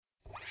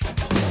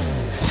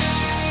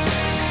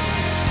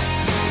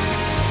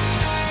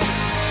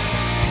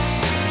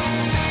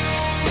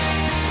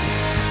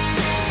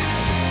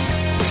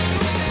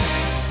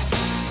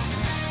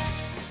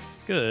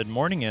Good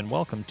morning and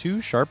welcome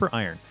to Sharper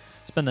Iron.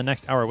 Spend the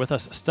next hour with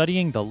us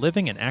studying the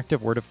living and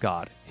active Word of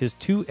God, His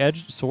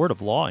two-edged sword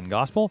of law and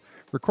gospel,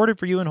 recorded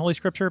for you in Holy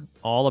Scripture,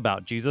 all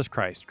about Jesus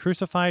Christ,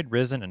 crucified,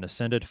 risen, and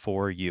ascended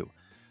for you.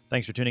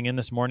 Thanks for tuning in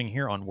this morning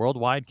here on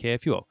Worldwide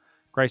KFUO.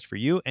 Christ for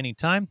you,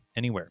 anytime,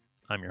 anywhere.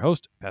 I'm your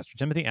host, Pastor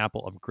Timothy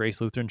Apple of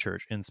Grace Lutheran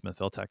Church in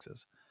Smithville,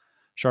 Texas.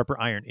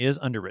 Sharper Iron is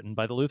underwritten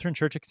by the Lutheran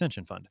Church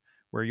Extension Fund,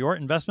 where your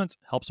investments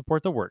help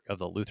support the work of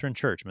the Lutheran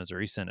Church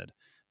Missouri Synod.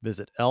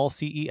 Visit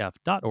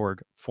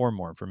lcef.org for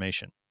more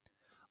information.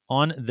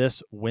 On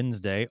this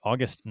Wednesday,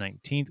 August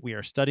 19th, we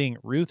are studying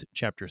Ruth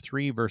chapter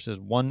 3, verses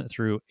 1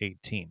 through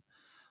 18.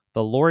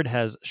 The Lord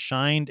has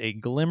shined a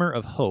glimmer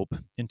of hope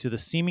into the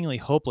seemingly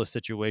hopeless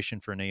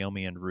situation for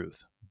Naomi and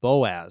Ruth.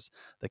 Boaz,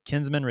 the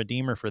kinsman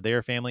redeemer for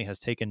their family, has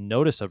taken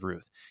notice of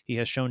Ruth. He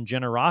has shown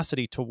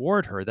generosity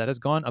toward her that has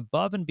gone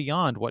above and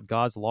beyond what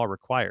God's law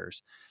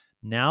requires.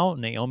 Now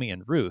Naomi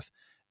and Ruth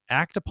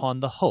act upon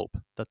the hope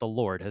that the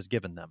Lord has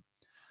given them.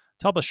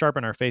 To help us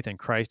sharpen our faith in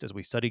Christ as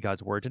we study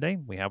God's Word today,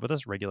 we have with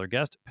us regular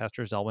guest,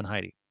 Pastor Zelwyn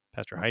Heide.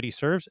 Pastor Heide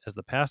serves as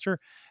the pastor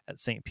at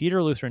St.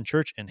 Peter Lutheran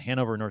Church in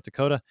Hanover, North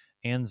Dakota,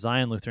 and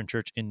Zion Lutheran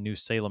Church in New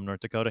Salem,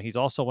 North Dakota. He's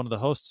also one of the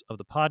hosts of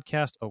the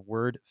podcast, A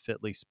Word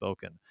Fitly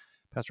Spoken.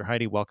 Pastor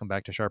Heide, welcome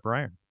back to Sharper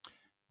Iron.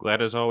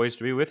 Glad as always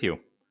to be with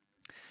you.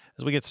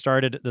 As we get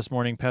started this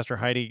morning, Pastor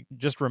Heide,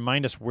 just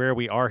remind us where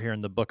we are here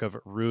in the book of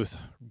Ruth.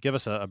 Give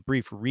us a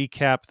brief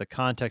recap, the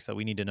context that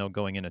we need to know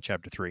going into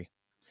chapter 3.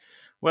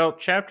 Well,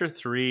 chapter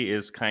 3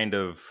 is kind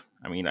of,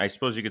 I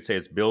suppose you could say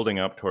it's building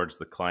up towards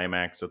the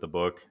climax of the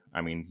book.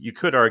 You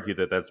could argue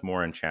that that's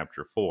more in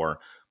chapter 4.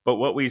 But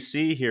what we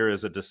see here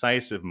is a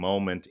decisive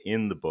moment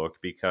in the book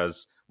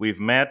because we've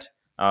met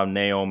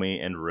Naomi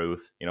and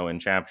Ruth, in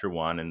chapter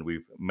 1, and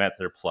we've met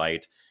their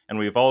plight. And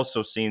we've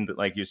also seen that,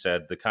 like you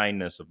said, the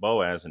kindness of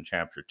Boaz in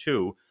chapter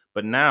 2.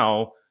 But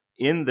now,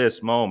 in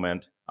this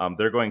moment,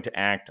 they're going to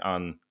act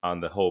on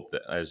the hope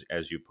that,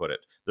 as you put it,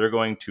 they're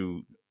going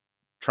to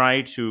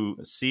try to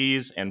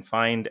seize and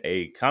find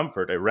a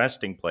comfort, a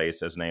resting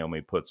place, as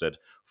Naomi puts it,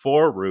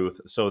 for Ruth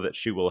so that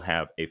she will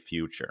have a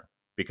future.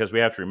 Because we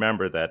have to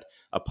remember that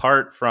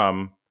apart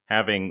from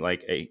having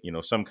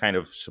some kind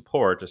of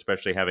support,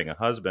 especially having a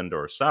husband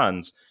or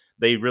sons,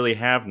 they really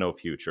have no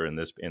future in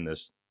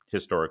this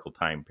historical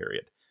time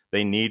period.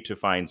 They need to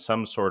find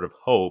some sort of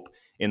hope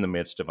in the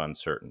midst of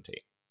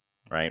uncertainty,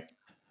 right?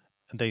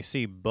 They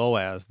see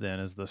Boaz then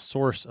as the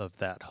source of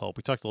that hope.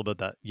 We talked a little bit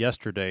about that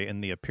yesterday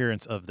in the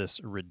appearance of this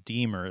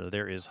Redeemer.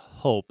 There is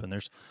hope, and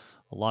there's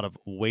a lot of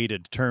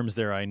weighted terms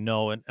there, I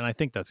know, and I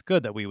think that's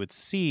good that we would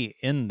see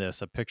in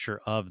this a picture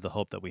of the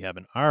hope that we have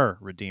in our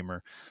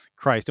Redeemer,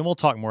 Christ. And we'll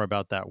talk more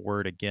about that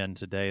word again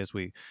today as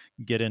we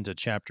get into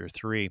chapter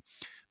 3.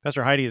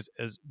 Pastor Heide, is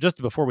just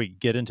before we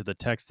get into the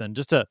text, then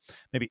just to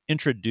maybe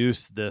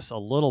introduce this a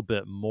little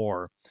bit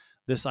more,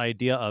 this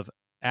idea of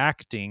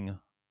acting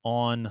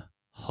on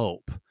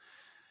hope.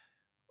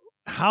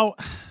 How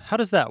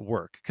does that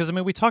work? Because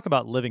we talk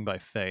about living by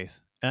faith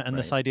and Right.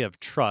 this idea of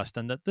trust,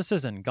 and that this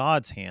is in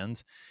God's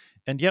hands,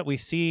 and yet we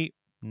see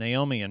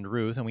Naomi and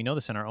Ruth, and we know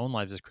this in our own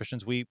lives as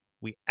Christians. We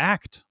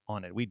act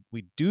on it. We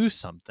do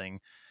something.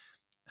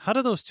 How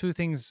do those two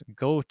things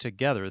go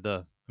together?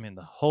 The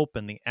hope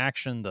and the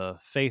action, the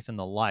faith and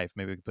the life.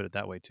 Maybe we could put it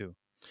that way too.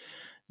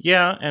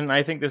 Yeah, and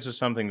I think this is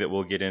something that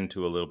we'll get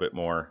into a little bit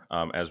more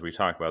as we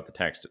talk about the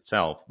text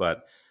itself.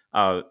 But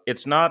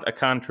it's not a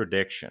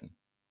contradiction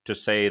to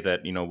say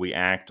that, we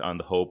act on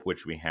the hope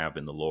which we have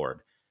in the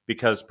Lord,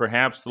 because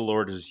perhaps the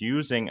Lord is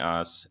using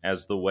us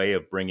as the way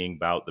of bringing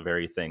about the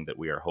very thing that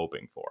we are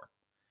hoping for.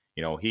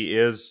 He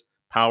is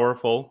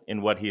powerful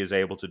in what he is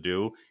able to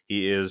do.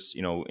 He is,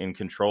 in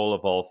control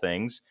of all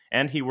things,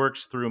 and he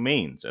works through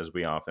means, as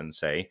we often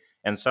say.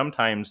 And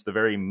sometimes the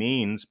very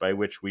means by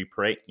which we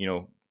pray,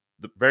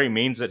 the very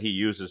means that he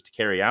uses to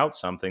carry out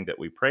something that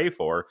we pray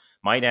for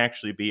might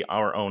actually be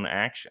our own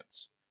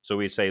actions. So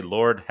we say,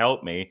 Lord,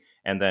 help me,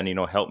 and then,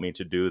 help me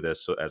to do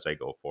this as I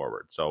go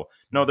forward. So,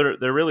 no,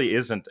 there really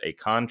isn't a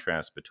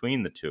contrast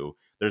between the two.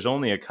 There's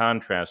only a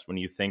contrast when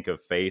you think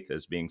of faith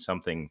as being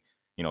something,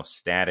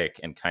 static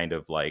and kind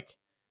of like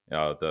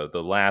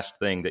the last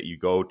thing that you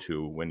go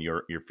to when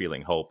you're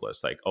feeling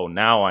hopeless. Like, oh,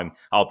 now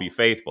I'll be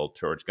faithful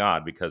towards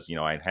God because,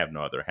 I have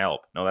no other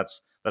help. No,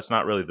 that's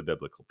not really the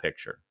biblical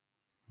picture.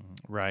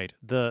 Right.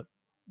 The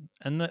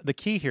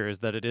key here is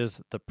that it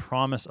is the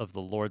promise of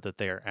the Lord that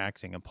they are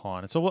acting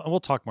upon. And so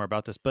we'll talk more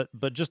about this, but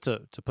just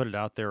to put it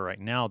out there right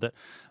now, that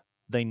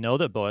they know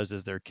that Boaz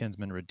is their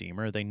kinsman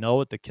redeemer. They know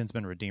what the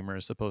kinsman redeemer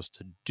is supposed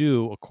to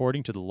do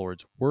according to the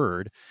Lord's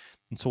word.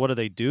 And so what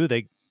do?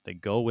 They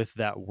go with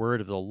that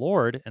word of the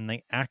Lord, and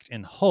they act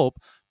in hope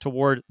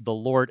toward the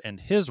Lord and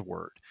his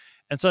word.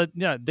 And so,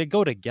 yeah, they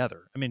go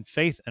together.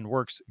 Faith and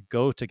works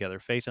go together.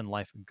 Faith and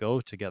life go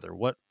together.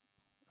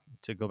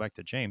 To go back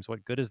to James,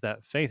 what good is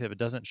that faith if it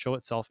doesn't show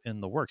itself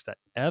in the works, that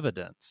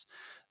evidence?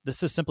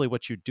 This is simply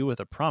what you do with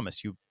a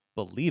promise. You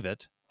believe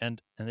it,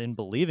 and in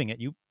believing it,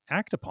 you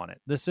act upon it.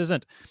 This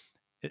isn't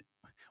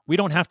we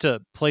don't have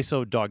to play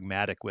so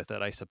dogmatic with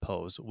it, I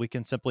suppose. We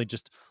can simply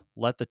just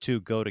let the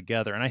two go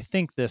together. And I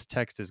think this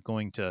text is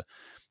going to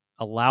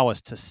allow us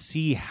to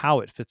see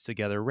how it fits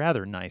together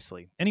rather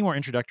nicely. Any more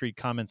introductory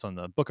comments on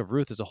the book of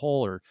Ruth as a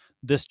whole or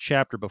this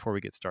chapter before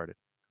we get started?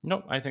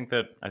 No, I think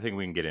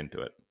we can get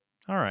into it.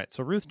 All right,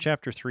 so Ruth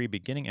chapter 3,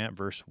 beginning at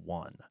verse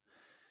 1.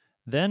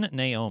 Then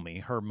Naomi,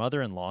 her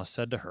mother in law,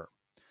 said to her,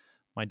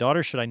 My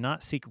daughter, should I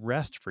not seek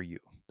rest for you,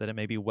 that it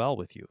may be well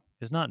with you?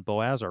 Is not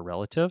Boaz our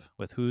relative,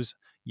 with whose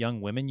young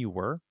women you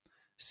were?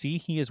 See,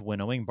 he is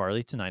winnowing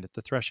barley tonight at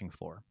the threshing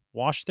floor.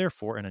 Wash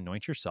therefore and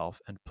anoint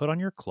yourself, and put on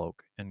your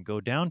cloak, and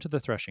go down to the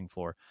threshing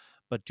floor,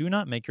 but do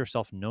not make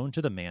yourself known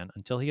to the man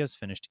until he has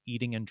finished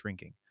eating and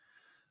drinking.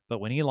 But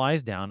when he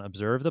lies down,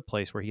 observe the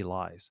place where he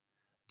lies.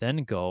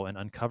 Then go and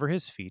uncover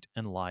his feet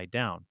and lie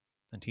down,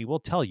 and he will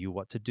tell you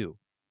what to do.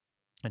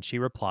 And she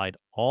replied,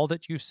 All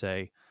that you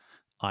say,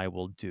 I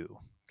will do.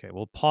 Okay,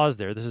 we'll pause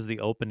there. This is the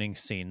opening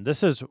scene.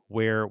 This is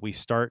where we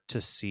start to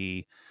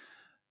see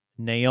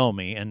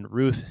Naomi and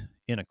Ruth,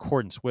 in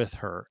accordance with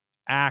her,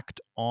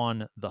 act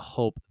on the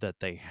hope that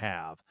they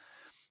have.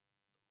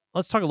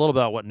 Let's talk a little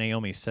about what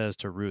Naomi says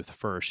to Ruth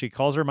first. She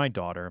calls her my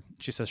daughter.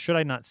 She says, Should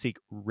I not seek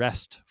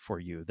rest for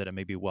you, that it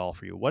may be well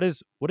for you? What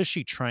is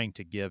she trying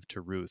to give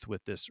to Ruth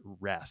with this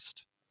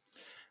rest?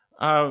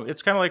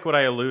 It's kind of like what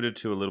I alluded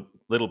to a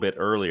little bit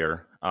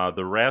earlier.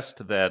 The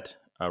rest that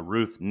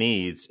Ruth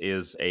needs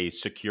is a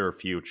secure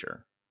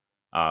future.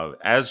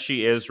 As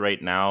she is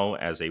right now,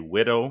 as a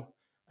widow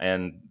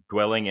and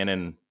dwelling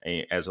in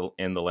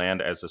the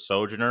land as a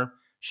sojourner,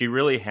 she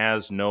really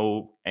has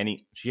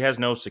she has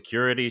no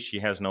security. She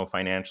has no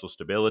financial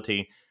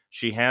stability.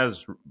 She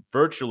has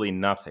virtually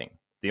nothing.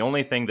 The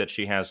only thing that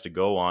she has to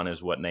go on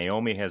is what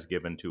Naomi has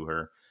given to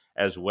her,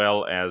 as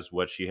well as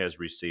what she has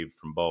received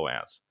from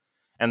Boaz.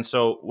 And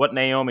so what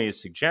Naomi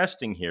is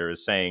suggesting here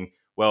is saying,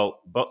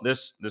 well,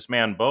 this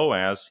man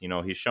Boaz,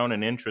 he's shown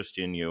an interest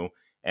in you,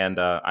 and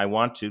I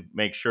want to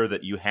make sure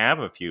that you have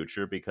a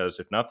future, because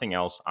if nothing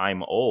else,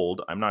 I'm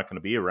old. I'm not going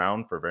to be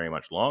around for very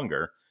much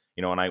longer,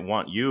 and I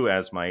want you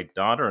as my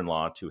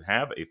daughter-in-law to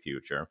have a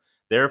future.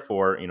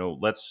 Therefore,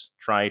 let's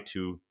try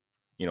to,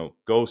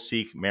 go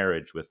seek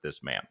marriage with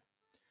this man,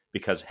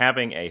 because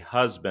having a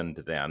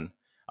husband, then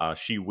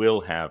she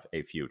will have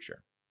a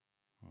future,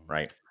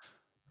 right?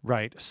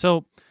 Right.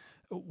 So,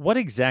 what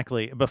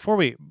exactly, before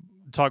we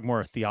talk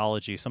more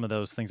theology, some of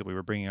those things that we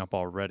were bringing up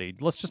already,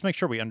 let's just make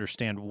sure we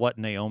understand what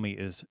Naomi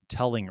is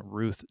telling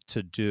Ruth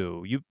to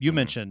do. You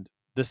mentioned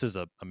this is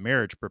a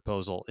marriage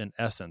proposal in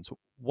essence.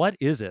 What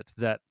is it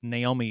that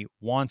Naomi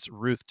wants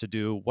Ruth to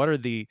do? What are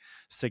the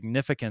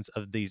significance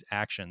of these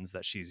actions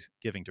that she's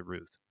giving to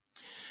Ruth?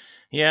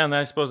 Yeah, and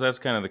I suppose that's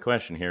kind of the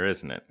question here,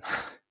 isn't it?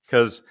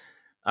 Because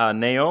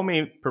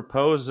Naomi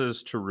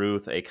proposes to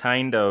Ruth a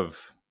kind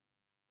of,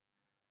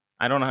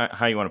 I don't know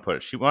how you want to put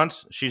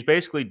it. She's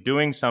basically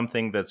doing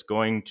something that's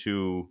going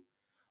to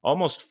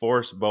almost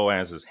force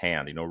Boaz's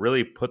hand,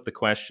 really put the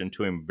question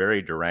to him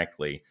very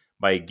directly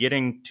by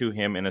getting to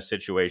him in a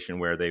situation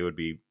where they would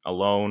be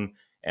alone,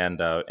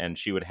 and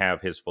she would have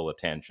his full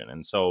attention.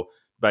 And so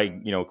by,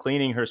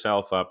 cleaning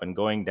herself up and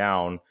going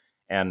down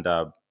and,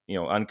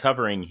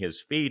 uncovering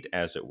his feet,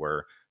 as it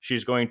were,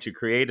 she's going to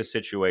create a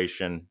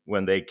situation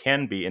when they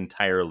can be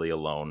entirely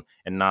alone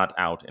and not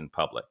out in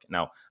public.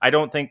 Now, I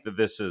don't think that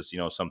this is,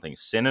 something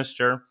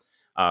sinister.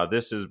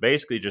 This is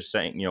basically just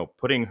saying,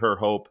 putting her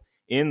hope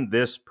in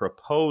this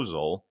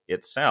proposal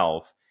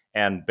itself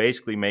and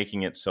basically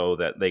making it so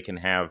that they can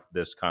have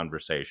this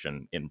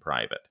conversation in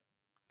private.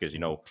 Because,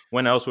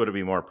 when else would it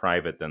be more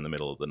private than the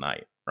middle of the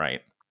night,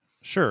 right?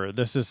 Sure,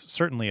 this is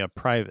certainly a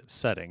private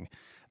setting.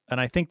 And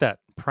I think that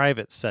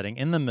private setting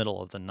in the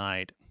middle of the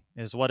night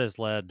is what has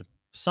led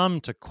some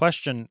to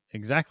question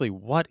exactly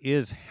what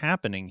is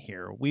happening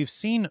here. We've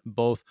seen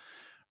both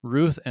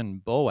Ruth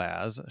and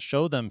Boaz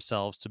show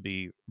themselves to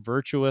be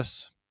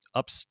virtuous,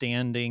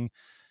 upstanding,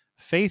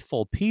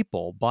 faithful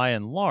people by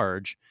and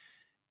large.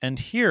 And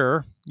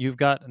here you've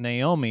got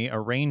Naomi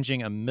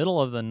arranging a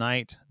middle of the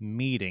night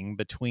meeting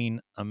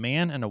between a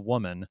man and a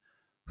woman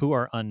who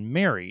are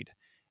unmarried.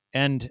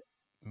 And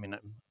I mean,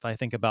 if I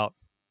think about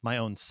my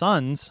own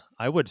sons,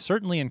 I would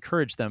certainly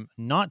encourage them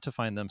not to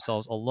find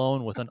themselves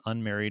alone with an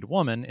unmarried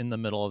woman in the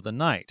middle of the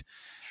night.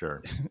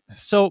 Sure.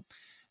 So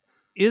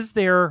is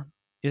there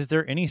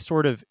any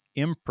sort of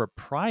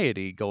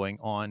impropriety going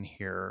on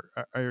here,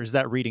 or is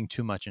that reading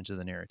too much into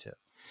the narrative?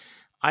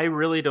 I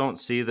really don't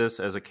see this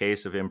as a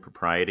case of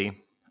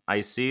impropriety. I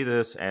see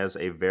this as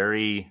a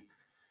very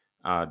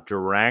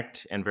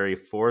direct and very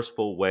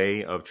forceful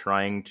way of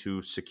trying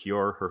to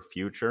secure her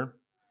future.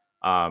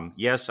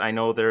 Yes, I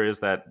know there is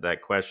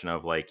that question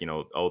of like,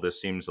 oh,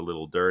 this seems a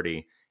little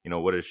dirty.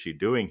 What is she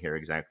doing here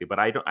exactly? But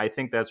I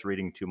think that's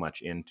reading too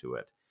much into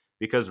it,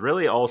 because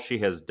really all she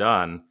has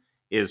done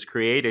is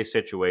create a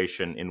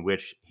situation in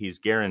which he's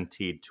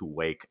guaranteed to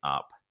wake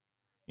up.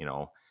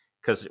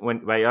 Because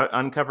by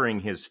uncovering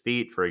his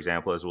feet, for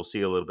example, as we'll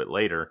see a little bit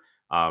later,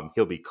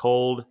 he'll be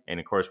cold, and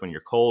of course, when you're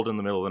cold in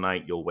the middle of the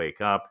night, you'll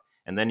wake up,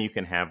 and then you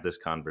can have this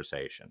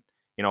conversation.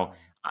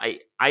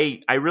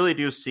 I really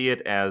do see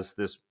it as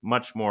this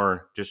much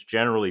more just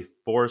generally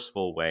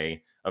forceful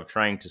way of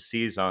trying to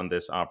seize on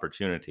this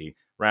opportunity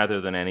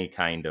rather than any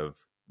kind of,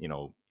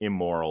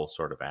 immoral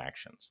sort of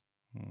actions.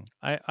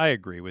 I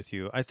agree with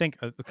you. I think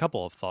a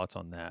couple of thoughts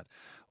on that.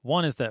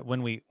 One is that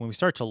when we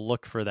start to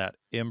look for that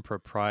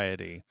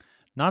impropriety,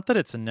 not that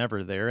it's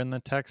never there in the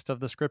text of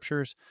the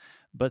scriptures,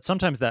 but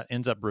sometimes that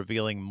ends up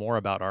revealing more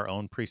about our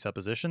own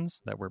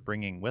presuppositions that we're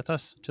bringing with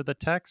us to the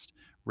text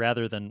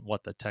rather than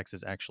what the text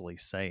is actually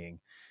saying.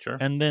 Sure.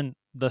 And then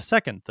the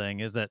second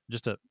thing is that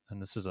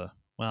and this is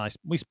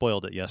we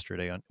spoiled it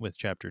yesterday with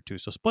chapter 2.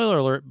 So spoiler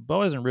alert,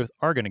 Boaz and Ruth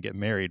are going to get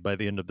married by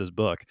the end of this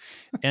book.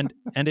 And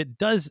it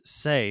does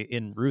say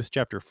in Ruth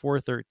chapter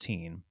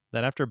 4:13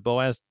 that after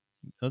Boaz,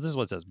 this is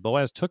what it says,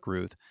 Boaz took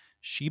Ruth,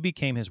 she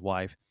became his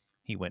wife,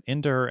 he went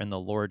into her, and the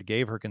Lord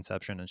gave her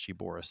conception, and she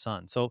bore a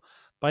son. So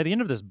by the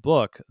end of this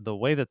book, the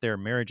way that their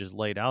marriage is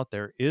laid out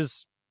there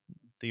is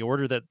the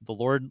order that the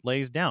Lord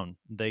lays down.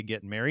 They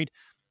get married,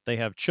 they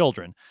have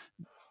children,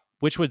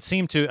 which would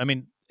seem to,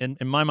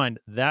 in my mind,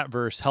 that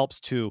verse helps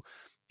to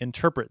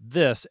interpret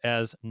this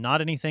as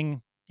not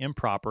anything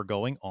improper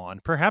going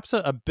on, perhaps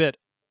a bit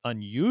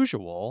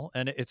unusual.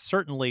 And it's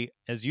certainly,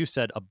 as you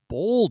said, a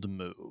bold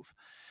move.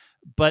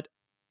 But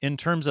in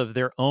terms of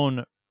their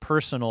own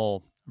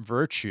personal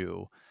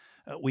virtue,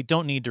 we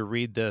don't need to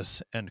read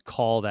this and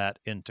call that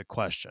into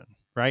question,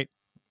 right?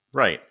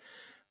 Right.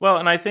 Well,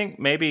 and I think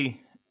maybe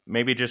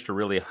just to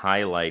really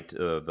highlight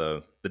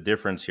the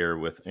difference here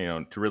with,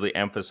 to really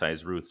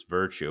emphasize Ruth's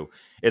virtue,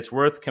 it's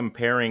worth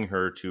comparing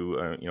her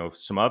to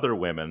some other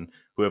women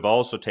who have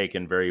also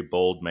taken very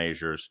bold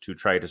measures to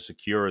try to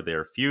secure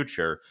their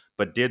future,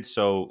 but did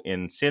so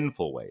in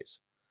sinful ways.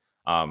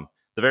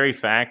 The very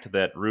fact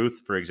that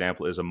Ruth, for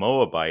example, is a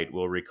Moabite,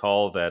 will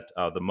recall that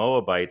the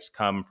Moabites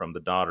come from the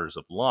daughters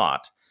of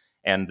Lot.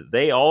 And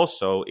they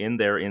also, in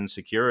their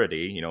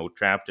insecurity,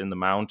 trapped in the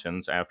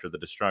mountains after the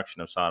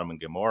destruction of Sodom and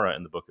Gomorrah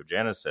in the book of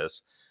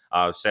Genesis,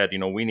 said,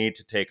 we need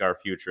to take our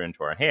future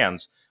into our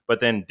hands, but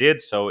then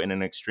did so in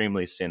an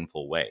extremely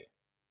sinful way.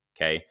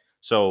 Okay.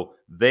 So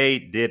they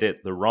did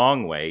it the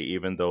wrong way,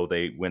 even though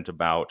they went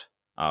about,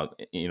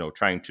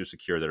 trying to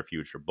secure their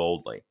future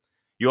boldly.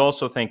 You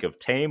also think of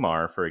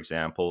Tamar, for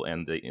example,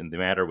 and in the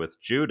matter with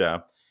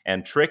Judah,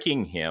 and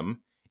tricking him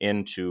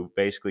into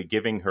basically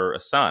giving her a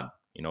son.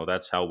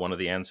 That's how one of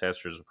the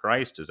ancestors of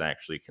Christ is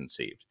actually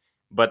conceived.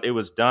 But it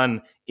was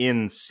done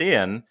in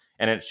sin,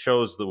 and it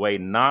shows the way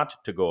not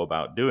to go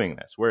about doing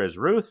this. Whereas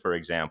Ruth, for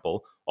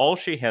example, all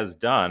she has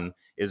done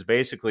is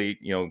basically,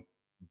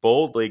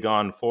 boldly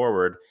gone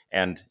forward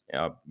and,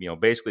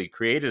 basically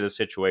created a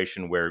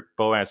situation where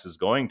Boaz is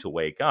going to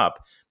wake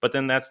up, but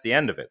then that's the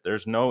end of it.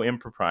 There's no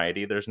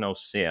impropriety, there's no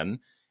sin,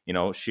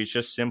 she's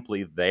just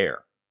simply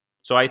there.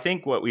 So I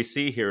think what we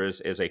see here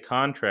is a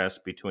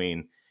contrast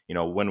between,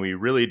 when we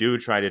really do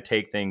try to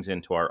take things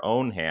into our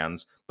own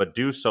hands, but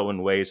do so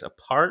in ways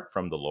apart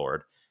from the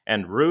Lord,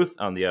 and Ruth,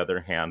 on the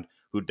other hand,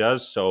 who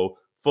does so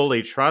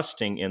fully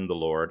trusting in the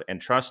Lord and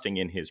trusting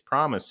in his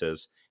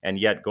promises, and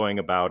yet going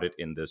about it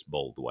in this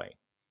bold way.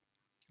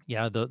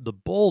 Yeah, the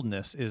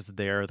boldness is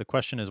there. The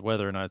question is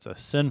whether or not it's a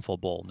sinful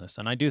boldness.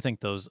 And I do think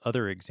those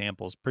other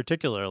examples,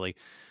 particularly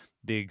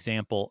the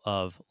example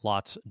of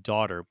Lot's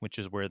daughter, which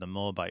is where the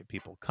Moabite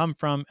people come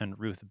from, and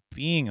Ruth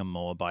being a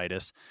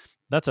Moabitess,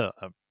 that's a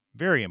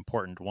very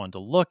important one to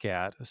look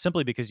at,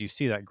 simply because you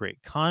see that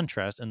great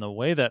contrast and the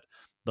way that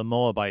the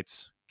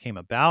Moabites came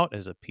about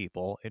as a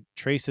people. It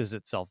traces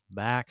itself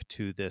back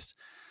to this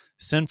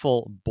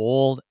sinful,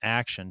 bold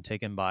action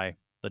taken by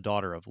the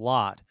daughter of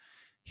Lot.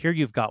 Here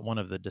you've got one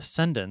of the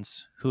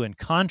descendants who, in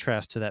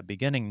contrast to that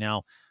beginning,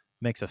 now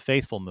makes a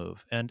faithful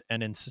move. And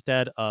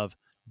instead of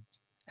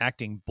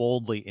acting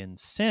boldly in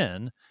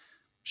sin,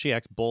 she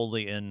acts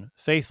boldly in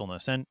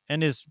faithfulness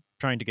and is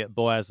trying to get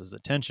Boaz's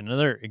attention.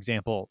 Another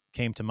example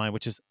came to mind,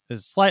 which is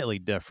slightly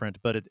different,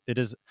 but it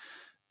is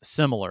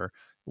similar,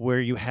 where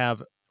you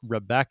have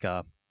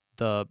Rebekah,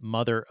 the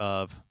mother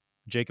of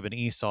Jacob and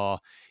Esau,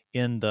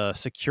 in the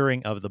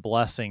securing of the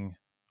blessing,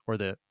 or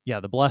the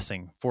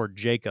blessing for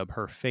Jacob,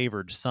 her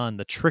favored son,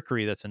 the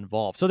trickery that's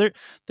involved. So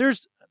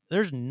there's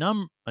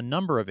a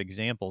number of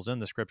examples in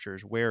the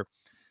scriptures where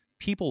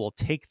people will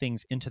take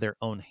things into their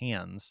own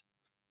hands.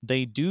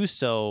 They do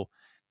so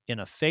in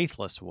a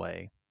faithless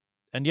way,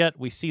 and yet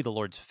we see the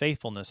Lord's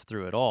faithfulness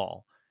through it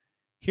all.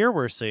 Here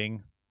we're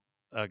seeing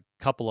a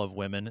couple of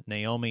women,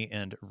 Naomi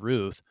and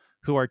Ruth,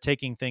 who are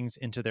taking things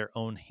into their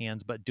own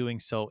hands, but doing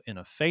so in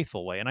a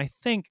faithful way. And I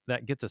think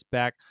that gets us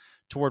back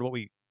toward what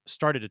we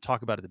started to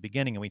talk about at the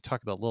beginning, and we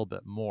talked about a little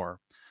bit more.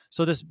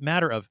 So this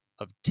matter of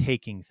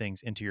taking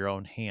things into your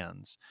own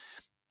hands.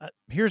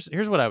 Here's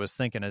what I was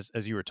thinking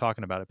as you were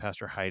talking about it,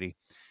 Pastor Heidi.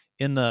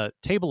 In the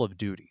table of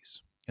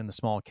duties in the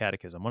Small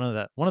Catechism, one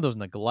of those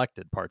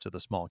neglected parts of the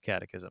Small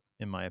Catechism,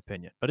 in my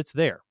opinion, but it's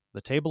there,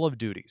 the table of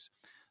duties.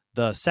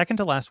 The second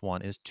to last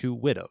one is to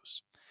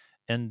widows.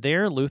 And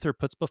there Luther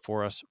puts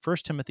before us 1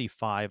 Timothy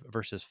 5,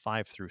 verses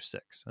 5 through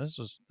 6. This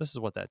is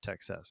what that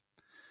text says.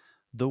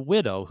 The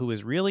widow who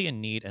is really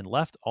in need and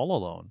left all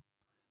alone,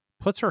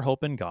 puts her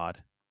hope in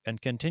God and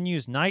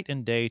continues night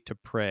and day to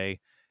pray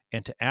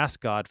and to ask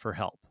God for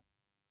help.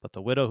 But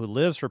the widow who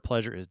lives for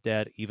pleasure is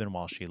dead even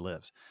while she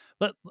lives.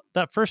 But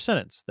that first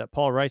sentence that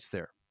Paul writes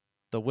there,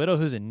 the widow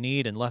who's in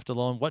need and left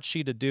alone, what's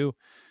she to do?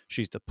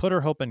 She's to put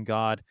her hope in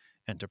God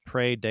and to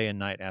pray day and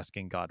night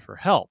asking God for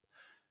help.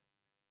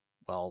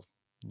 Well,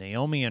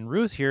 Naomi and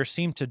Ruth here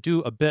seem to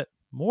do a bit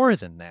more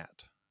than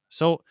that.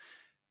 So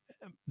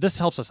this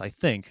helps us, I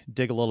think,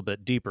 dig a little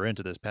bit deeper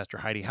into this, Pastor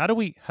Heidi. How do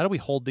we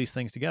hold these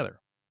things together?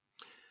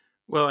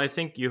 Well, I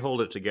think you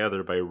hold it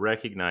together by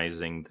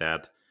recognizing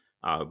that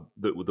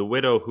the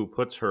widow who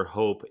puts her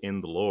hope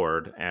in the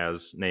Lord,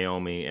 as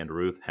Naomi and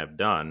Ruth have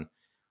done,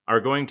 are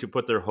going to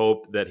put their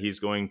hope that He's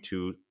going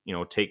to,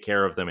 take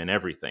care of them in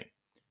everything.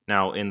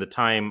 Now, in the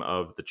time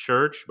of the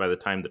church, by the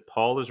time that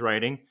Paul is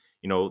writing,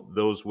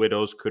 those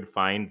widows could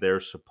find their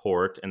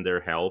support and their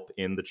help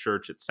in the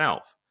church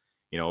itself.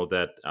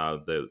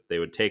 That they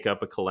would take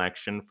up a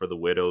collection for the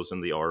widows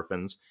and the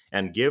orphans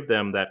and give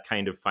them that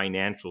kind of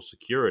financial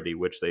security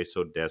which they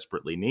so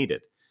desperately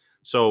needed.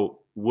 So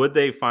would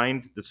they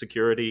find the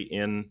security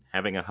in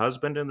having a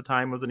husband in the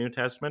time of the New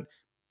Testament?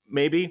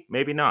 Maybe,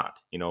 maybe not.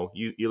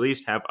 You at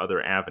least have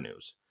other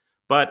avenues.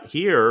 But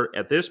here,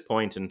 at this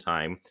point in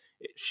time,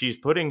 she's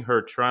putting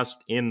her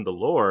trust in the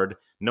Lord,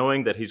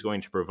 knowing that He's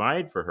going to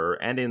provide for her.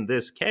 And in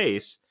this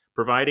case,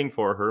 providing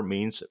for her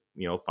means,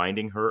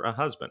 finding her a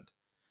husband,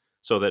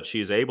 so that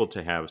she's able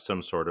to have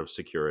some sort of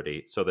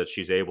security, so that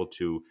she's able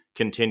to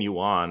continue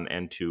on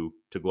and to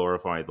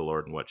glorify the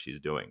Lord in what she's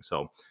doing.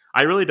 So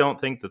I really don't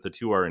think that the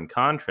two are in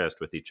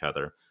contrast with each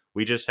other.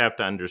 We just have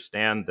to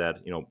understand that,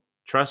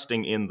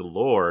 trusting in the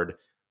Lord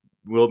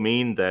will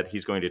mean that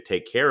He's going to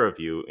take care of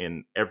you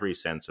in every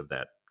sense of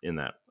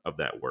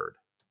that word.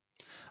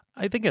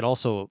 I think it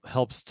also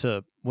helps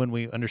to, when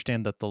we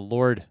understand that the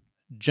Lord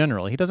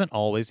generally, He doesn't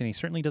always, and He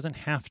certainly doesn't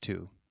have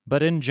to,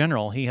 but in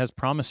general, He has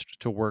promised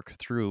to work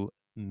through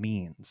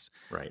means.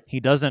 Right. He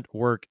doesn't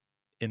work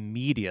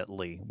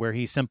immediately, where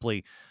He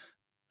simply,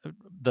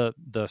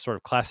 the sort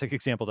of classic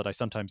example that I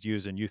sometimes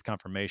use in youth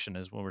confirmation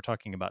is when we're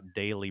talking about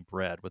daily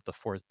bread with the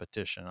fourth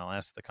petition. I'll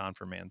ask the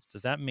confirmands,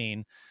 does that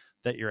mean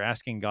that you're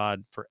asking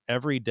God for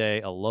every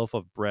day a loaf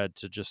of bread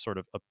to just sort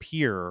of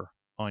appear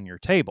on your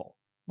table?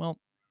 Well,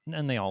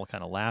 and they all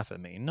kind of laugh at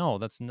me. No,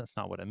 that's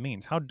not what it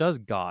means. How does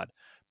God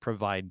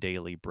provide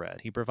daily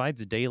bread? He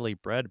provides daily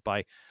bread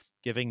by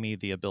giving me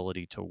the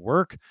ability to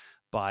work,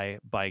 by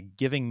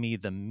giving me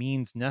the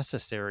means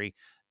necessary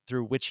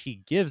through which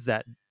He gives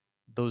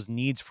those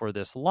needs for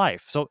this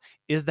life. So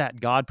is that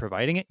God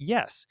providing it?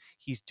 Yes,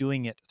 He's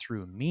doing it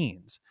through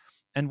means.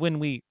 And when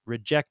we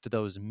reject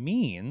those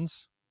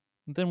means,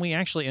 then we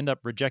actually end up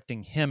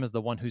rejecting Him as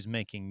the one who's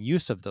making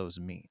use of those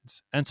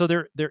means. And so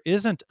there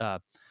isn't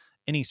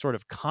any sort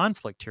of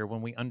conflict here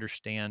when we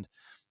understand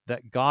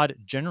that God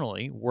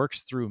generally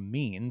works through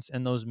means,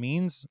 and those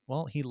means,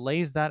 well, He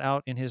lays that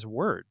out in His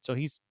word. So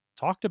He's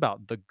talked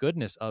about the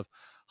goodness of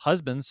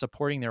husbands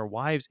supporting their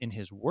wives in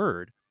His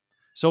word.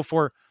 So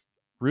for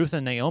Ruth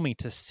and Naomi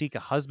to seek a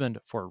husband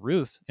for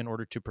Ruth in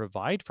order to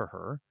provide for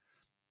her,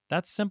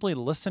 that's simply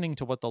listening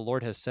to what the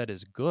Lord has said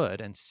is good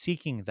and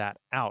seeking that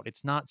out.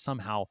 It's not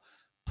somehow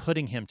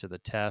putting Him to the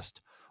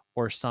test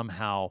or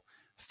somehow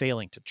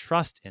failing to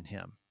trust in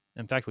Him.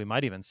 In fact, we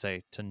might even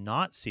say to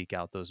not seek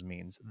out those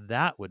means,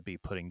 that would be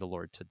putting the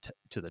Lord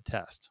to the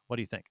test. What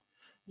do you think?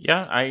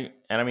 Yeah,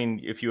 I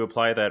mean, if you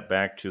apply that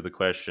back to the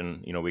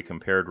question, we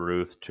compared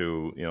Ruth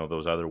to,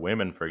 those other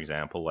women, for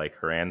example, like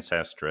her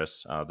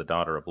ancestress, the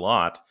daughter of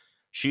Lot,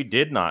 she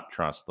did not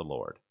trust the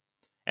Lord.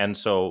 And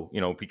so,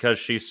 because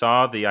she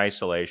saw the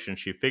isolation,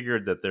 she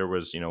figured that there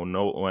was,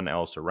 no one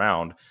else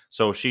around.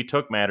 So she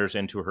took matters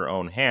into her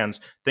own hands,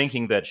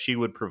 thinking that she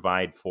would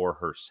provide for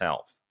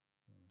herself.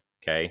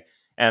 Okay.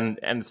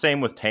 And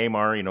same with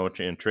Tamar,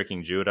 in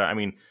tricking Judah. I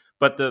mean,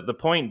 but the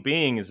point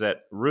being is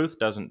that Ruth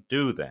doesn't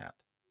do that.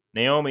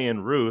 Naomi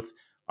and Ruth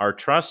are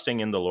trusting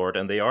in the Lord,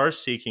 and they are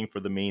seeking for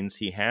the means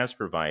He has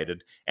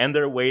provided, and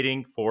they're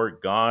waiting for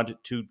God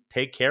to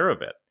take care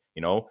of it.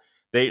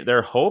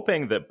 They're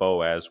hoping that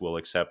Boaz will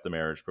accept the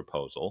marriage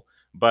proposal,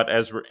 but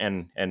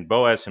and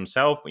Boaz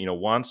himself,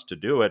 wants to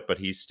do it, but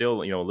he's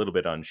still, a little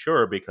bit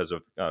unsure because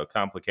of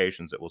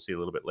complications that we'll see a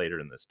little bit later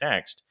in this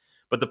text.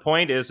 But the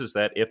point is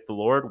that if the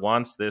Lord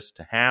wants this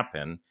to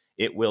happen,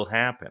 it will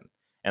happen,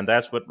 and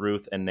that's what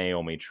Ruth and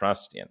Naomi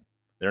trust in.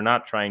 They're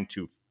not trying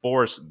to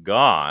force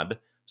God,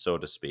 so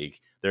to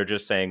speak. They're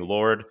just saying,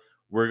 Lord,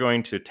 we're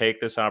going to take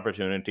this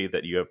opportunity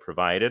that You have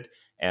provided,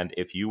 and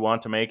if You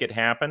want to make it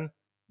happen,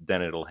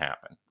 then it'll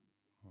happen.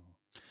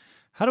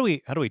 How do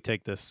we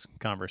take this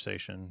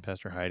conversation,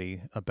 Pastor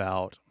Heidi,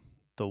 about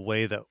the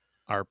way that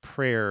our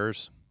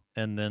prayers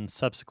and then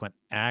subsequent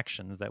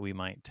actions that we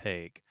might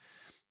take,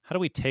 how do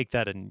we take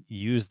that and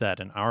use that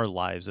in our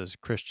lives as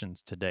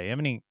Christians today? Have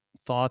any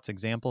thoughts,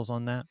 examples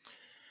on that?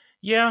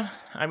 Yeah,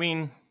 I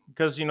mean,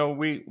 because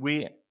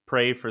we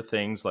pray for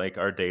things like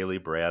our daily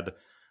bread.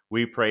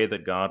 We pray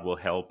that God will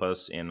help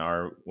us in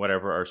our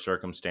whatever our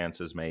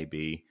circumstances may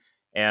be.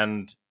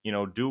 And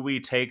do we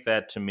take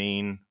that to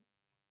mean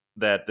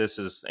that this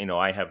is,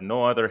 I have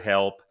no other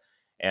help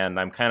and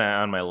I'm kind of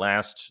on my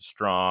last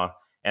straw.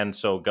 And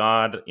so,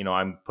 God,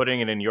 I'm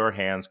putting it in your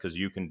hands because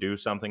you can do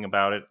something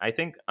about it. I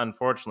think,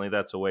 unfortunately,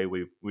 that's a way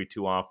we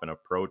too often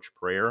approach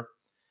prayer,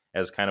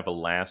 as kind of a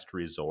last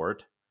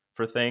resort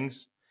for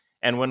things.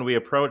 And when we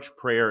approach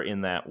prayer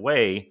in that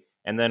way,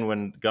 and then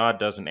when God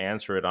doesn't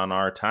answer it on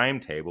our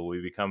timetable,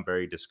 we become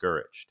very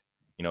discouraged,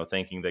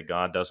 thinking that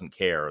God doesn't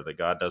care or that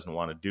God doesn't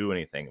want to do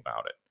anything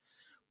about it.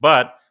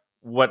 But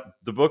what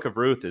the book of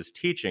Ruth is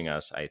teaching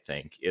us, I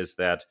think, is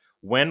that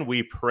when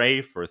we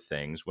pray for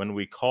things, when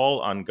we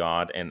call on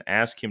God and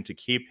ask him to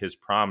keep his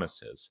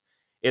promises,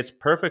 it's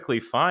perfectly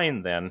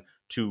fine then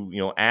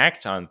to,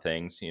 act on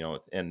things,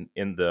 in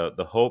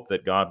the hope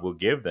that God will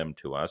give them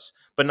to us,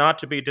 but not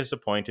to be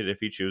disappointed if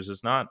he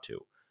chooses not to.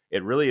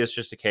 It really is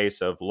just a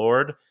case of,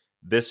 Lord,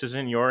 this is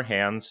in your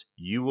hands.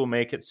 You will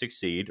make it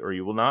succeed, or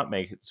you will not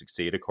make it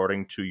succeed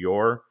according to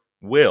your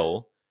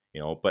will,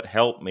 but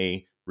help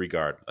me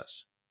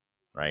regardless,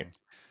 right?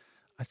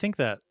 I think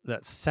that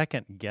that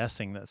second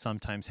guessing that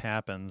sometimes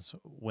happens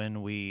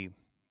when we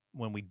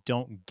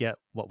don't get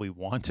what we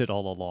wanted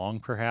all along,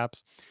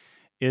 perhaps,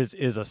 is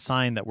a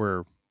sign that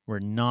we're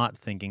not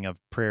thinking of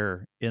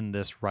prayer in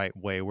this right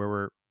way,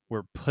 where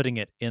we're putting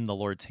it in the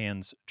Lord's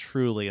hands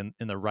truly in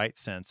the right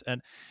sense.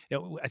 And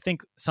I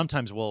think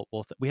sometimes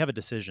we have a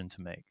decision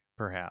to make,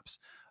 perhaps,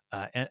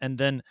 and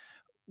then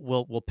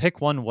we'll pick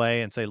one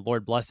way and say,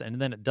 Lord bless it,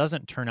 and then it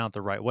doesn't turn out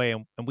the right way,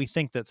 and we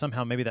think that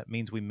somehow maybe that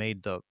means we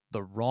made the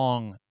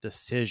wrong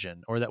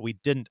decision, or that we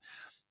didn't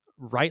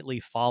rightly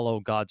follow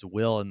God's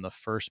will in the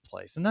first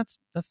place. And that's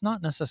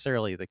not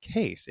necessarily the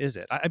case, is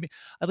it? I mean,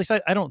 at least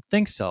I don't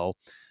think so.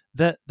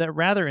 That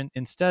rather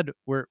instead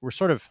we're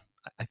sort of,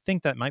 I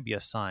think that might be a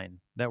sign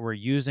that we're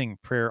using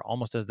prayer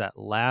almost as that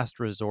last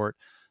resort,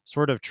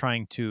 sort of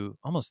trying to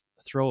almost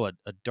throw a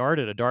dart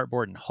at a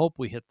dartboard and hope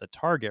we hit the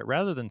target,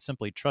 rather than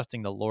simply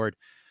trusting the Lord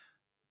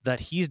that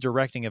he's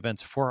directing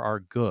events for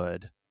our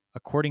good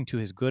according to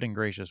his good and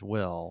gracious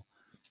will,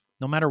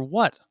 no matter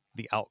what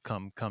the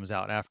outcome comes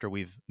out after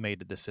we've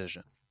made a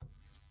decision.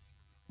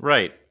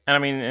 Right. And I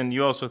mean, and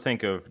you also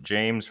think of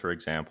James, for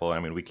example. I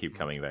mean, we keep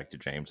coming back to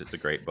James. It's a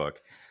great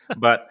book.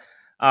 But,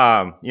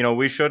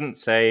 we shouldn't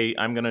say,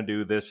 I'm going to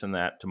do this and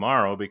that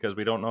tomorrow, because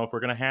we don't know if we're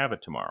going to have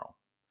it tomorrow.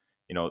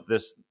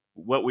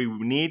 What we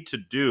need to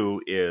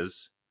do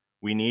is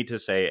we need to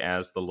say,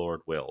 as the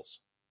Lord wills,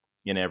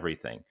 in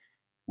everything.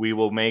 We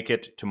will make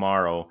it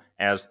tomorrow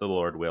as the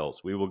Lord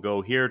wills. We will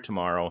go here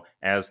tomorrow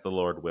as the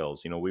Lord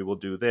wills. We will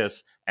do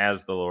this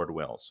as the Lord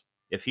wills.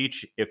 If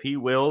he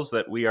wills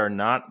that we are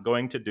not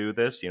going to do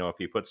this, if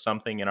he puts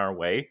something in our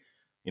way,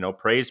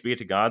 praise be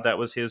to God, that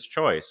was his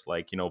choice.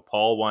 Like,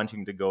 Paul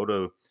wanting to go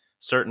to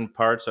certain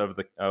parts of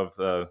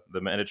the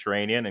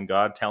Mediterranean, and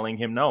God telling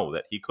him no,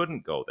 that he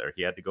couldn't go there.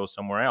 He had to go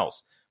somewhere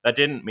else. That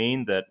didn't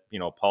mean that,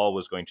 Paul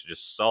was going to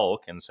just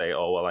sulk and say,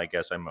 oh, well, I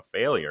guess I'm a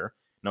failure.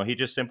 No, he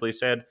just simply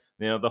said,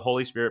 the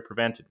Holy Spirit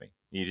prevented me.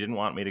 He didn't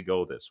want me to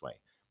go this way.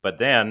 But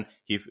then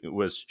he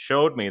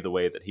showed me the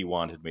way that he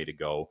wanted me to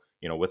go,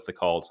 with the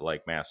call to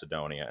like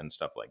Macedonia and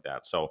stuff like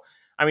that. So,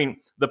 I mean,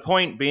 the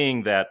point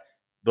being that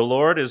the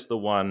Lord is the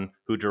one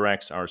who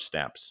directs our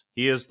steps.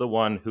 He is the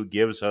one who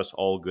gives us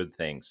all good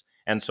things.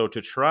 And so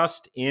to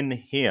trust in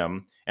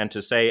him and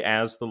to say,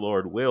 as the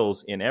Lord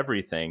wills in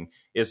everything,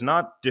 is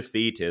not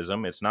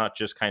defeatism. It's not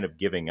just kind of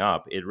giving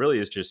up. It really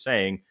is just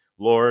saying,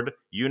 Lord,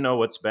 you know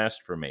what's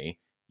best for me.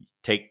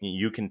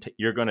 You're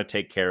going to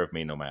take care of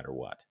me no matter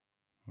what.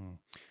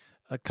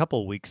 A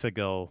couple weeks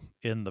ago,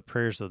 in the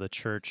prayers of the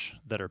church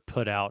that are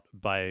put out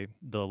by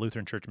the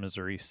Lutheran Church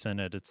Missouri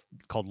Synod, it's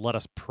called "Let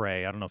Us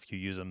Pray." I don't know if you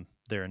use them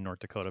there in North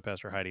Dakota,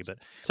 Pastor Heidi, but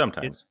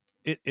sometimes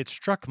it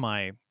struck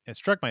my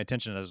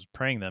attention as I was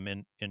praying them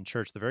in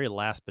church. The very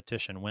last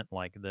petition went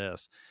like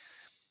this.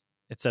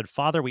 It said,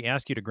 "Father, we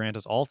ask you to grant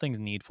us all things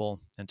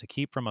needful and to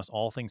keep from us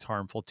all things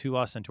harmful to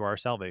us and to our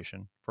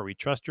salvation, for we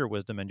trust your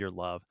wisdom and your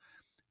love.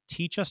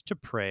 Teach us to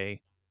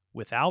pray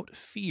without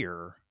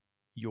fear,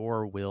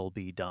 your will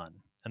be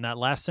done." And that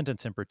last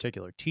sentence in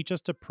particular, teach us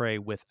to pray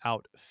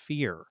without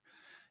fear,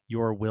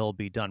 your will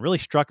be done, really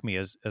struck me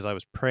as I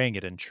was praying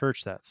it in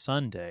church that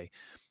Sunday,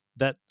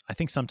 that I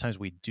think sometimes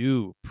we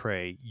do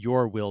pray,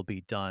 your will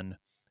be done,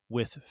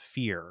 with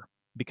fear,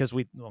 because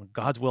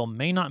God's will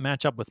may not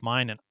match up with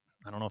mine, and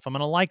I don't know if I'm going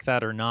to like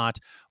that or not,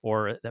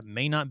 or that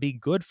may not be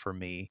good for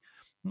me.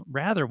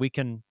 Rather, we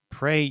can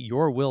pray,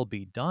 your will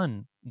be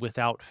done,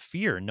 without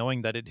fear,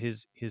 knowing that it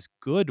is his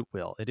good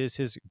will. It is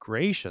his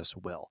gracious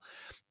will.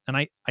 And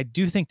I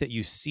do think that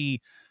you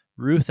see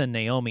Ruth and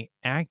Naomi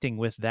acting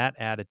with that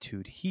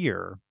attitude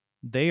here.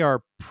 They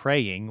are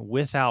praying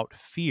without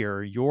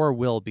fear, your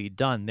will be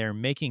done. They're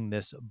making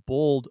this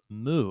bold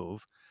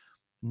move,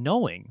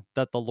 knowing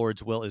that the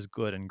Lord's will is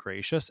good and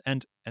gracious.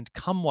 And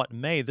come what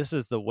may, this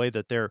is the way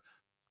that they're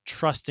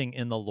trusting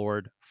in the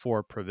Lord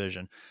for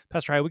provision.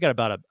 Pastor High, we got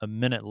about a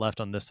minute left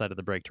on this side of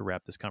the break to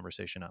wrap this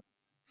conversation up.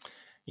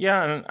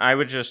 Yeah, and I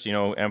would just,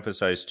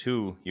 emphasize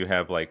too, you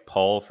have like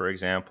Paul, for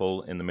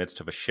example, in the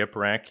midst of a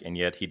shipwreck, and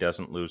yet he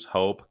doesn't lose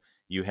hope.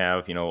 You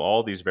have,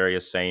 all these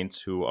various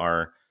saints who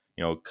are,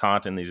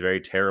 caught in these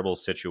very terrible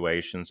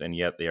situations, and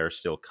yet they are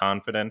still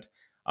confident.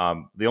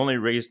 The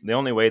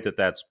only way that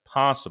that's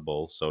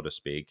possible, so to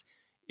speak,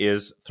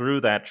 is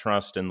through that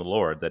trust in the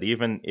Lord, that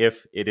even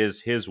if it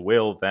is his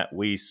will that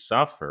we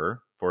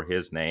suffer for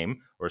his name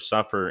or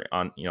suffer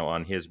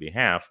on his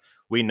behalf,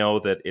 we know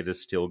that it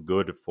is still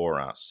good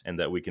for us and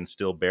that we can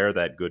still bear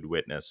that good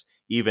witness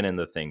even in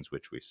the things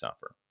which we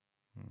suffer.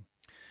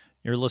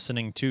 You're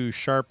listening to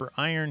Sharper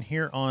Iron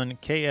here on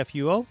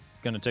KFUO.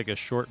 Going to take a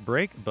short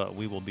break, but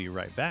we will be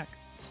right back.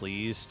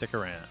 Please stick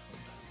around.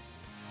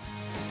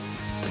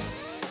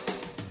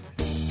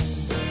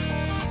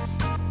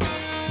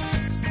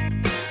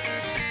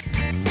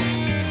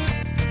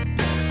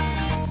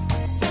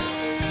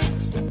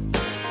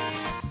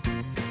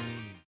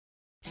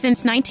 Since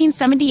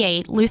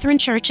 1978, Lutheran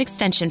Church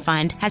Extension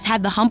Fund has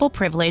had the humble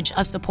privilege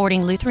of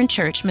supporting Lutheran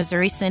Church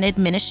Missouri Synod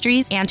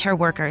ministries and her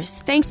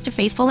workers. Thanks to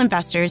faithful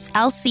investors,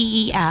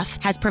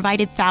 LCEF has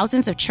provided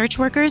thousands of church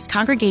workers,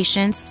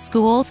 congregations,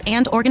 schools,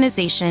 and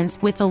organizations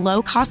with the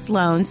low-cost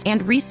loans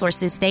and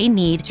resources they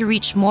need to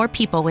reach more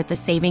people with the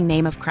saving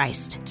name of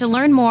Christ. To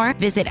learn more,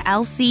 visit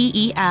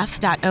lcef.org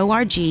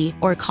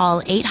or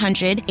call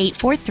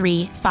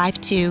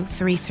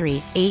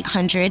 800-843-5233,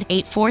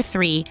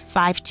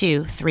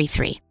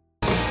 800-843-5233.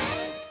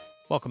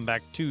 Welcome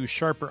back to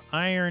Sharper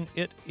Iron.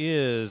 It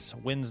is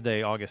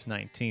Wednesday, August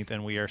 19th,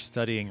 and we are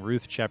studying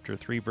Ruth chapter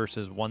 3,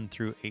 verses 1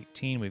 through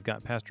 18. We've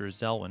got Pastor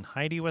Zelwyn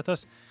Heide with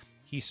us.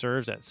 He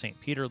serves at St.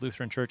 Peter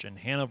Lutheran Church in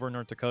Hanover,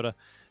 North Dakota,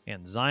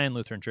 and Zion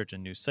Lutheran Church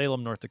in New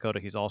Salem, North Dakota.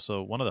 He's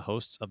also one of the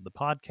hosts of the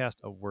podcast,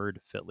 A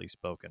Word Fitly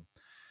Spoken.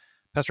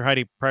 Pastor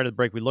Heide, prior to the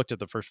break, we looked at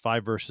the first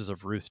 5 verses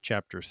of Ruth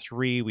chapter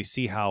 3. We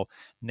see how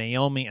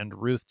Naomi and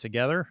Ruth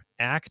together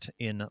act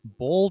in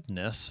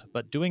boldness,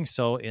 but doing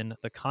so in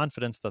the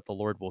confidence that the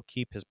Lord will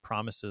keep his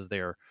promises.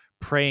 They are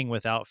praying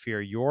without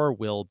fear, your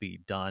will be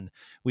done.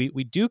 We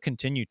do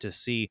continue to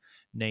see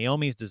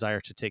Naomi's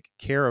desire to take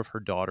care of her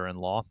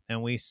daughter-in-law,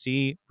 and we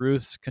see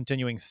Ruth's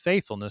continuing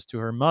faithfulness to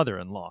her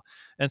mother-in-law.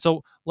 And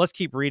so let's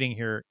keep reading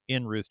here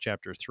in Ruth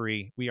chapter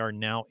 3. We are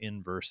now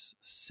in verse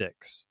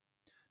 6.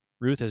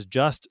 Ruth has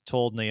just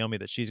told Naomi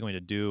that she's going to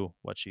do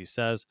what she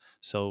says,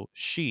 so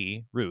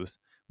she, Ruth,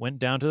 went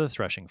down to the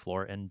threshing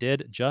floor and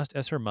did just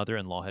as her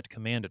mother-in-law had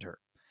commanded her.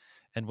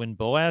 And when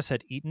Boaz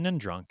had eaten and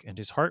drunk, and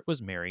his heart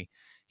was merry,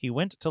 he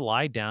went to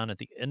lie down at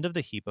the end of the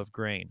heap of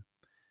grain.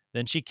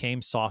 Then she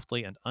came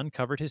softly and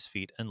uncovered his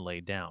feet and lay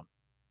down.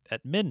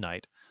 At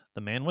midnight the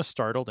man was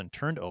startled and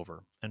turned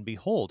over, and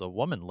behold, a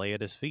woman lay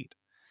at his feet.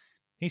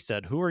 He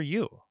said, "Who are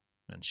you?"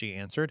 And she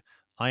answered,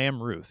 "I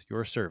am Ruth,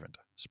 your servant.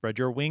 Spread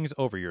your wings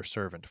over your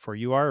servant, for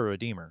you are a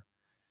redeemer."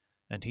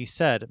 And he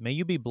said, "May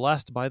you be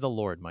blessed by the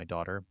Lord, my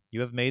daughter.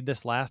 You have made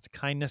this last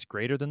kindness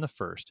greater than the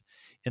first,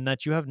 in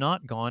that you have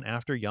not gone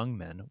after young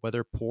men,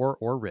 whether poor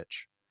or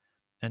rich.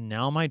 And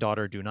now, my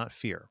daughter, do not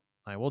fear.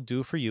 I will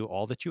do for you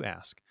all that you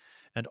ask,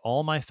 and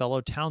all my fellow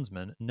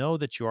townsmen know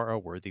that you are a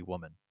worthy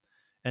woman.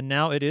 And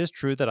now it is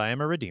true that I am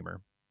a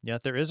redeemer,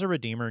 yet there is a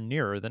redeemer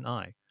nearer than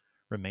I.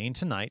 Remain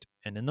tonight,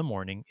 and in the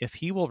morning, if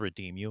he will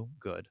redeem you,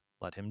 good,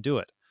 let him do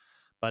it.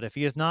 But if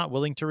he is not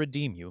willing to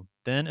redeem you,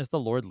 then as the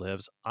Lord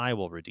lives, I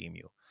will redeem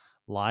you.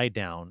 Lie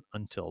down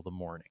until the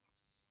morning."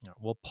 Now,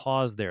 we'll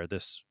pause there,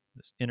 this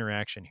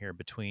interaction here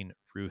between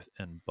Ruth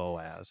and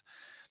Boaz.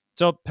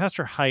 So,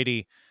 Pastor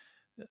Heide,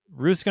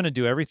 Ruth's going to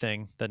do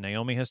everything that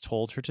Naomi has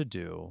told her to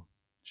do.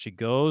 She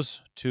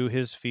goes to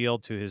his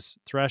field, to his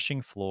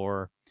threshing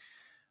floor.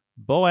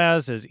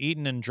 Boaz has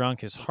eaten and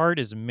drunk. His heart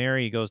is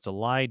merry. He goes to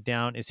lie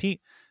down. Is he,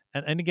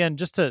 and again,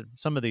 just to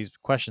some of these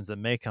questions that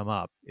may come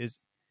up,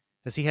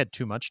 has he had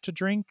too much to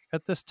drink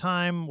at this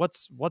time?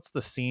 What's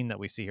the scene that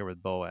we see here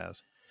with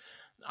Boaz?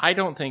 I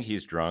don't think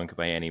he's drunk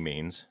by any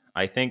means.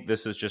 I think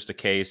this is just a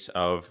case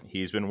of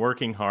he's been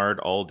working hard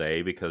all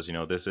day because,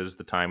 this is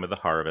the time of the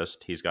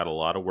harvest. He's got a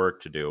lot of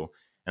work to do.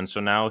 And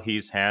so now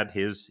he's had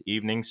his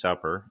evening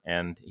supper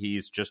and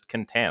he's just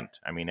content.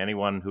 I mean,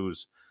 anyone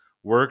who's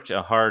worked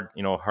a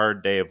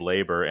hard day of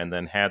labor and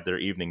then had their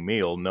evening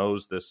meal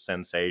knows this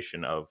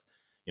sensation of,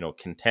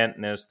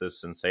 contentness,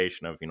 this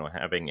sensation of,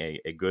 having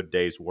a good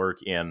day's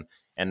work in,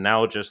 and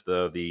now just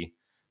the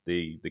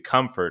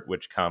comfort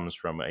which comes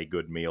from a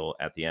good meal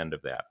at the end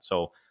of that.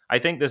 So I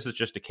think this is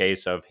just a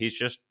case of he's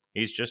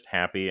just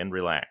happy and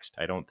relaxed.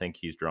 I don't think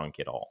he's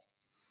drunk at all.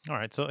 All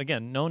right. So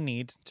again, no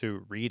need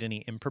to read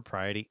any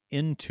impropriety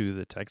into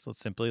the text. Let's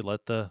simply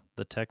let the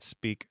text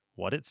speak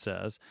what it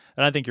says.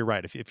 And I think you're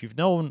right. If you've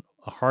known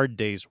a hard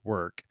day's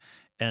work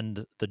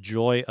and the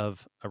joy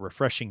of a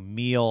refreshing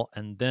meal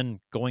and then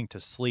going to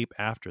sleep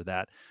after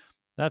that,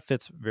 that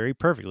fits very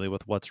perfectly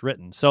with what's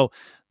written. So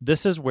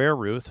this is where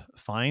Ruth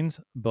finds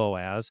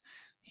Boaz.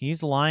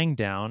 He's lying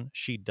down.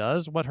 She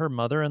does what her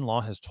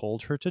mother-in-law has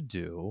told her to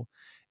do,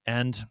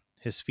 and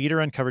his feet are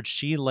uncovered.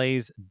 She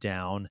lays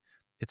down.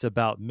 It's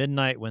about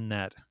midnight when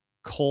that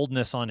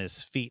coldness on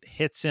his feet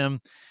hits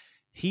him.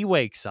 He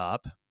wakes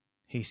up.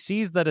 He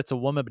sees that it's a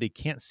woman, but he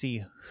can't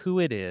see who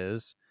it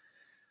is.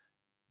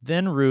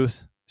 Then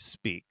Ruth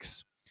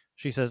speaks.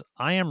 She says,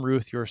 I am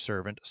Ruth, your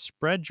servant.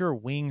 Spread your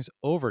wings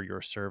over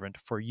your servant,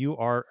 for you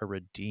are a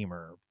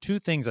redeemer. Two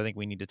things I think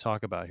we need to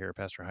talk about here,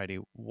 Pastor Heidi.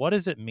 What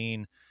does it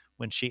mean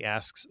when she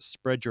asks,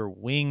 spread your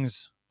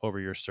wings over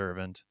your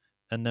servant?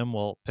 And then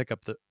we'll pick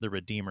up the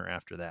redeemer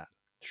after that.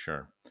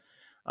 Sure.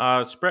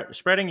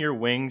 Spreading your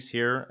wings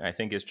here, I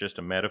think, is just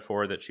a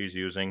metaphor that she's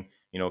using,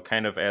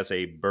 kind of as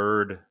a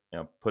bird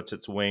puts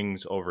its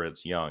wings over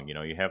its young.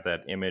 You have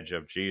that image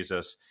of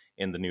Jesus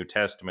in the New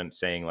Testament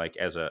saying, like,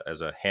 as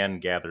a hen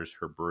gathers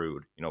her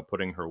brood,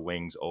 putting her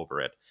wings over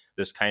it.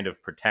 This kind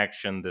of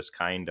protection, this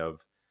kind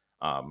of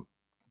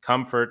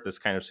comfort, this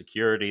kind of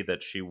security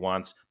that she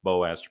wants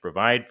Boaz to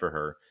provide for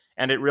her.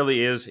 And it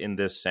really is, in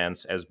this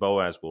sense, as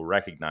Boaz will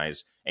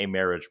recognize, a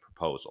marriage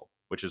proposal,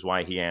 which is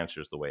why he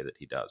answers the way that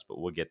he does. But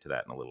we'll get to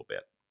that in a little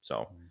bit.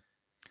 So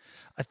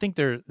I think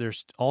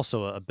there's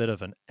also a bit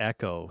of an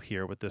echo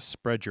here with this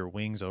spread your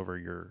wings over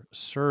your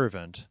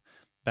servant.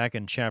 Back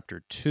in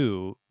chapter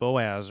 2,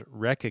 Boaz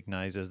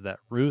recognizes that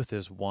Ruth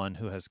is one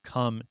who has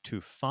come to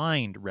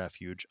find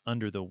refuge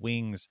under the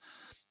wings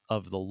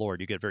of the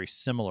Lord. You get very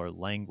similar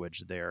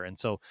language there. And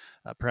so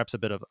perhaps a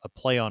bit of a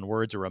play on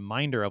words, a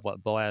reminder of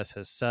what Boaz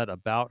has said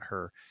about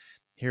her.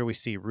 Here we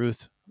see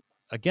Ruth,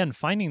 again,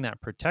 finding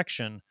that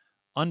protection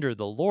under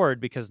the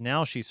Lord, because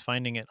now she's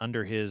finding it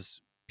under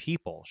his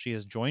people. She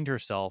has joined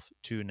herself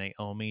to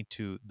Naomi,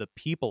 to the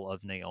people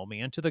of Naomi,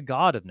 and to the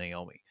God of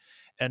Naomi.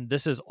 And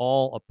this is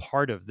all a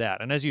part of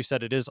that. And as you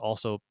said, it's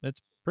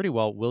pretty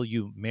well, will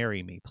you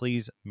marry me?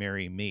 Please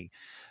marry me.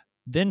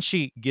 Then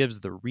she gives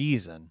the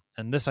reason,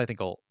 and this I think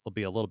will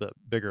be a little bit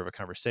bigger of a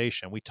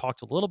conversation. We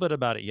talked a little bit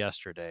about it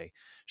yesterday.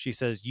 She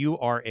says, you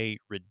are a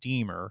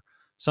redeemer.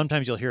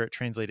 Sometimes you'll hear it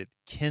translated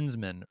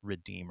kinsman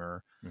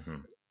redeemer. Mm-hmm.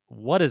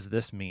 What does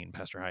this mean,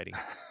 Pastor Heidi?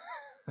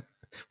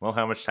 Well,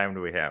 how much time do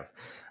we have?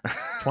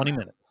 20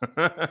 minutes.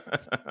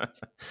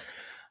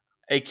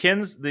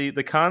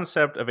 The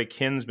concept of a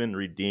kinsman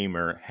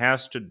redeemer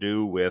has to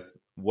do with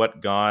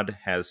what God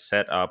has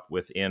set up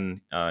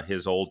within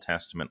his Old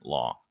Testament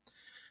law.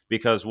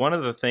 Because one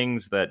of the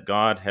things that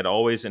God had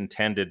always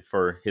intended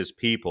for his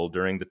people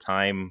during the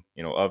time,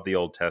 of the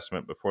Old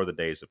Testament before the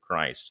days of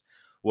Christ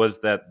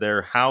was that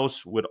their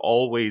house would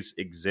always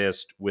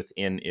exist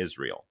within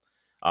Israel.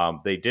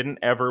 They didn't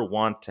ever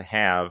want to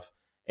have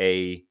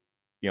a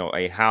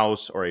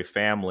house or a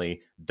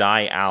family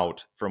die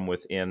out from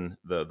within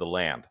the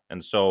land.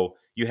 And so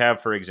you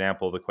have, for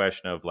example, the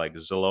question of like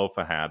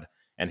Zelophehad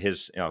and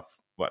his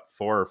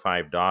 4 or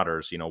 5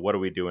 daughters. What do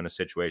we do in a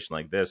situation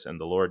like this?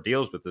 And the Lord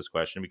deals with this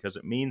question because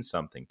it means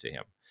something to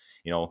him.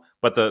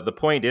 But the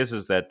point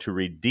is that to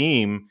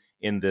redeem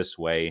in this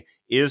way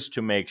is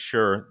to make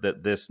sure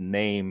that this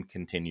name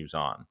continues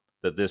on,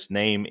 that this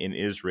name in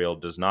Israel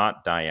does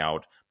not die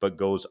out, but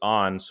goes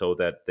on so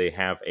that they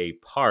have a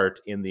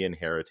part in the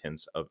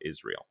inheritance of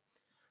Israel.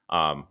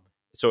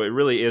 So it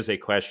really is a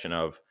question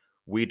of,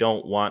 we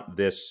don't want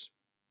this,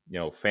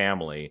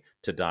 family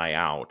to die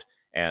out.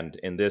 And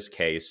in this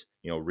case,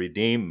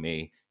 redeem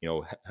me,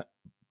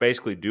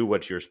 basically do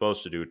what you're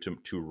supposed to do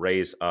to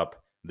raise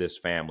up this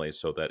family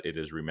so that it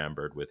is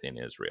remembered within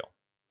Israel,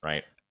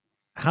 right?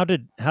 How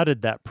did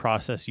that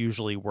process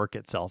usually work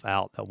itself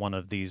out, that one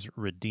of these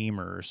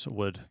redeemers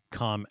would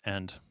come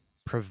and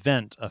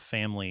prevent a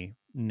family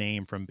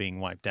name from being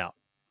wiped out?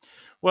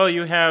 Well,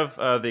 you have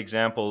the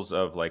examples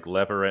of like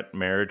levirate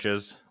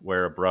marriages,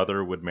 where a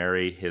brother would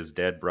marry his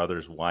dead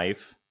brother's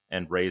wife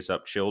and raise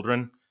up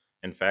children.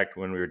 In fact,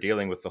 when we were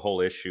dealing with the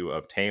whole issue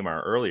of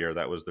Tamar earlier,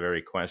 that was the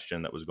very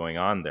question that was going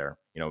on there,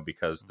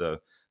 because the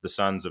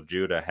sons of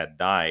Judah had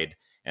died,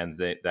 and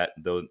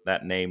that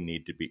name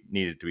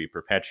needed to be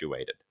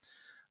perpetuated.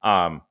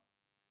 So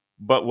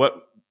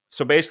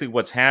basically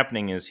what's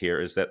happening is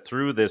that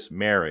through this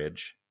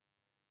marriage,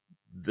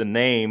 the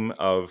name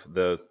of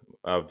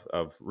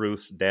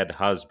Ruth's dead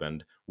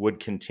husband would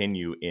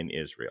continue in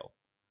Israel.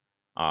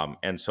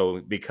 And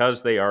so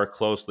because they are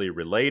closely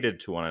related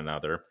to one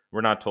another,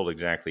 we're not told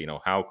exactly,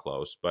 how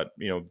close, but,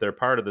 they're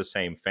part of the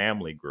same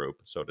family group,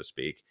 so to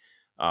speak.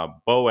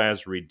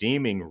 Boaz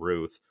redeeming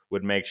Ruth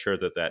would make sure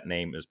that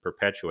name is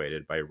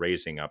perpetuated by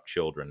raising up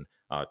children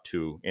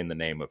in the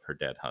name of her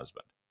dead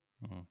husband.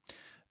 Mm-hmm.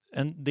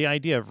 And the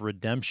idea of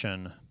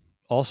redemption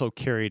also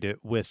carried it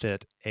with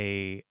it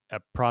a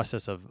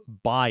process of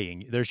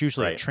buying. There's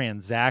usually a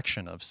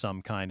transaction of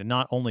some kind, and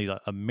not only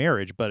a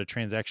marriage, but a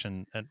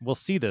transaction. And we'll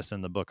see this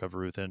in the book of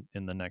Ruth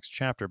in the next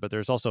chapter. But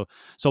there's also,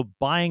 so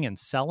buying and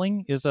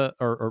selling is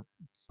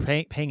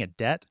paying a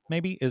debt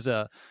maybe is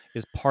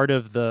part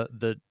of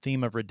the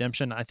theme of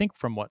redemption. I think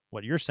from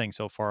what you're saying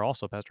so far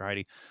also, Pastor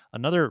Heidi,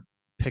 another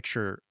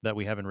picture that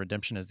we have in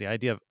redemption is the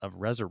idea of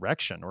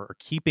resurrection, or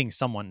keeping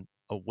someone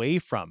away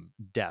from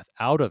death,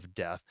 out of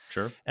death.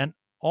 Sure. And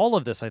all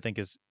of this, I think,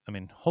 is,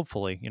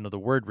 hopefully, the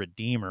word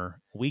redeemer,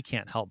 we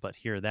can't help but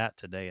hear that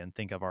today and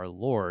think of our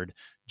Lord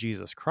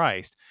Jesus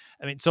Christ.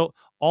 So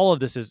all of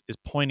this is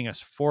pointing us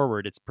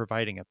forward. It's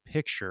providing a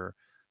picture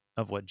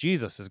of what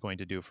Jesus is going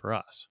to do for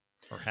us,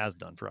 or has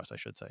done for us, I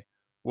should say.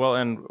 Well,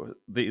 and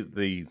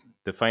the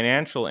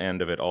financial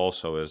end of it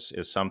also is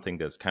something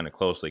that's kind of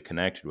closely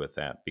connected with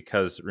that,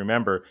 because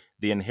remember,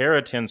 the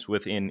inheritance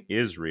within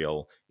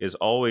Israel is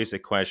always a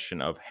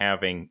question of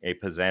having a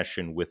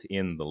possession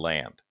within the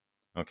land.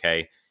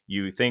 Okay,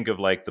 you think of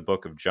like the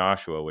book of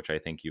Joshua, which I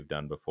think you've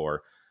done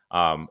before,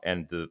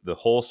 and the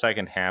whole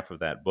second half of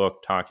that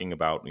book talking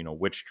about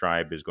which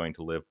tribe is going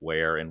to live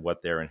where and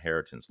what their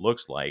inheritance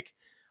looks like.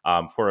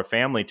 For a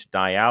family to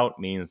die out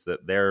means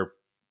that their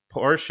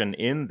portion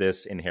in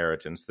this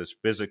inheritance, this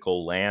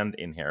physical land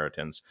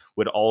inheritance,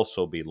 would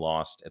also be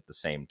lost at the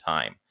same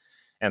time.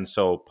 And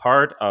so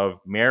part of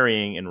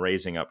marrying and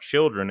raising up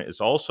children is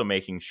also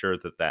making sure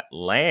that that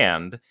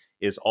land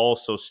is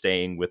also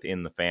staying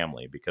within the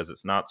family, because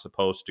it's not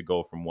supposed to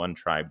go from one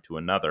tribe to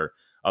another.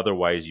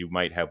 Otherwise, you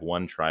might have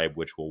one tribe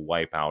which will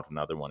wipe out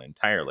another one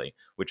entirely,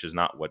 which is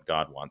not what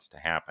God wants to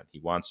happen. He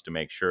wants to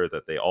make sure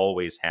that they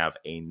always have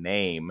a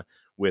name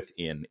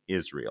within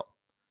Israel.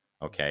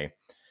 Okay.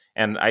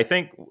 And I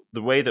think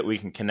the way that we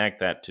can connect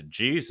that to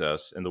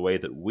Jesus and the way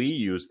that we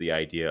use the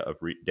idea of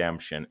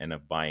redemption and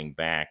of buying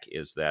back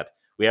is that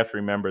we have to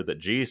remember that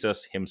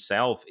Jesus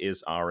himself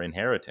is our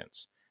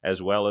inheritance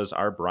as well as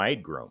our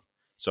bridegroom.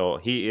 So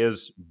he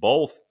is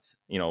both,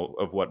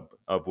 of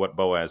what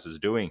Boaz is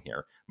doing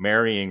here,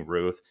 marrying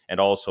Ruth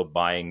and also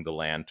buying the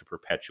land to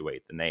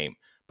perpetuate the name.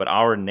 But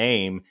our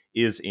name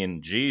is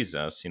in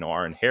Jesus,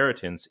 our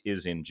inheritance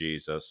is in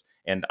Jesus,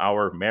 and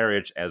our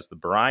marriage as the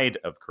bride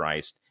of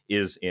Christ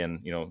is in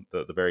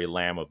the very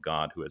Lamb of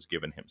God who has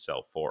given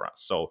himself for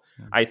us. So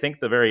I think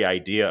the very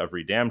idea of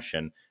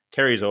redemption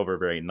carries over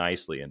very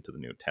nicely into the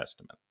New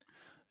Testament.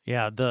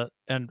 Yeah,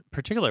 and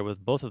particularly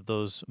with both of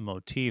those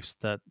motifs,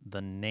 that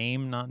the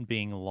name not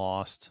being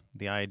lost,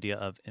 the idea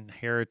of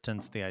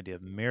inheritance, the idea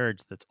of marriage,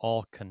 that's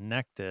all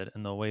connected,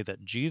 and the way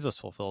that Jesus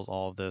fulfills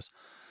all of this.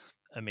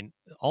 I mean,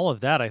 all of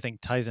that I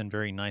think ties in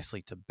very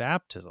nicely to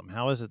baptism.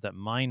 How is it that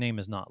my name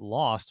is not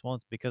lost? Well,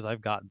 it's because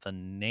I've got the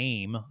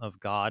name of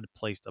God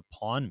placed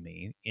upon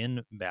me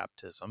in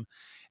baptism.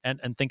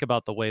 And think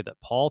about the way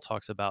that Paul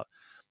talks about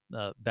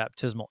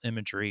baptismal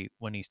imagery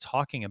when he's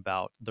talking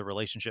about the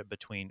relationship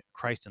between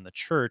Christ and the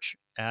church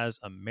as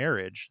a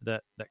marriage,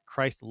 that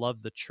Christ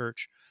loved the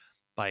church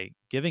by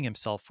giving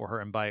himself for her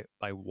and by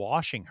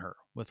washing her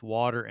with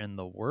water and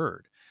the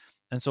word.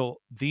 And so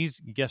these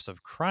gifts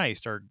of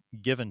Christ are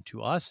given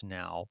to us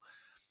now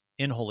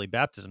in holy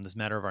baptism, this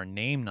matter of our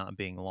name not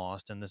being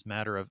lost and this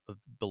matter of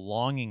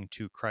belonging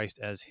to Christ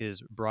as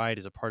his bride,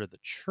 as a part of the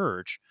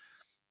church.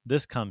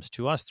 This comes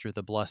to us through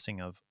the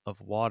blessing of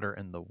water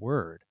and the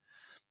word.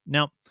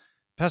 Now,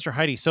 Pastor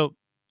Heidi, so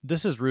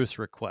this is Ruth's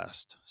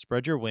request.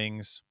 Spread your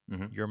wings,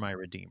 you're my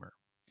redeemer.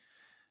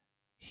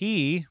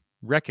 He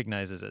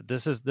recognizes it.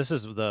 This is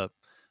the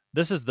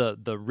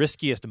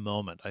riskiest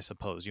moment, I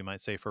suppose you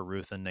might say, for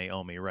Ruth and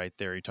Naomi right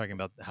there. You're talking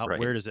about Right.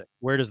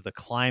 where does the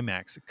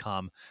climax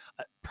come?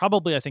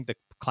 Probably, I think the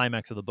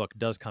climax of the book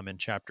does come in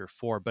chapter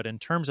 4, but in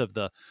terms of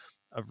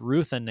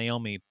Ruth and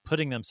Naomi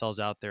putting themselves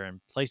out there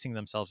and placing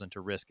themselves into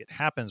risk, it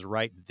happens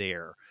right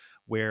there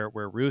where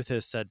Ruth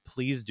has said,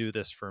 please do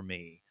this for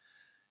me.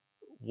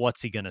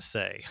 What's he going to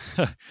say?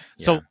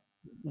 So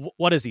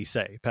what does he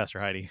say, Pastor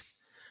Heidi?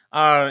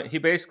 He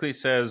basically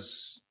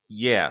says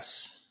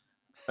yes.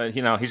 He's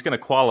going to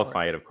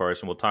qualify it, of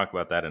course, and we'll talk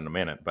about that in a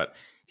minute. But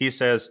he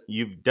says,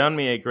 you've done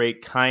me a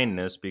great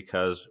kindness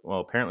because, well,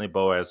 apparently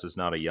Boaz is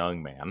not a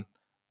young man.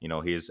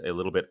 He's a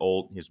little bit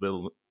old.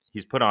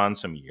 He's put on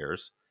some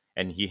years,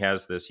 and he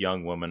has this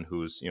young woman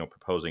who's,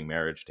 proposing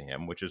marriage to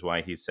him, which is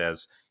why he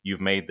says,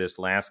 you've made this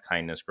last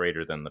kindness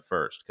greater than the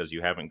first, because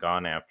you haven't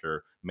gone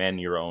after men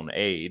your own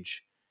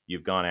age.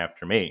 You've gone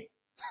after me.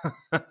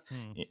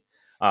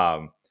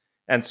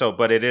 And so,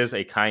 but it is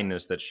a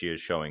kindness that she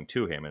is showing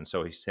to him. And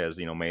so he says,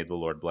 may the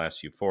Lord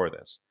bless you for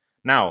this.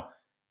 Now,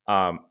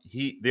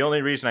 the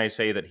only reason I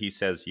say that he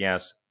says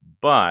yes,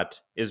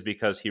 but is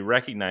because he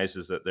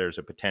recognizes that there's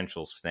a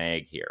potential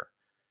snag here,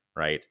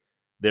 right?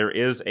 There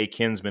is a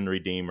kinsman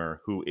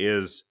redeemer who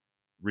is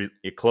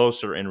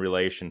closer in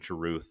relation to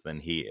Ruth than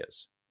he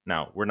is.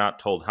 Now, we're not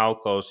told how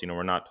close,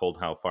 we're not told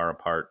how far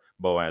apart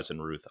Boaz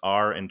and Ruth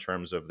are in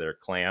terms of their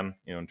clan,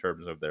 in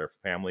terms of their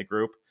family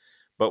group.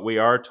 But we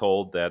are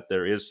told that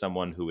there is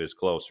someone who is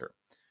closer.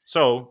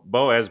 So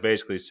Boaz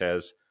basically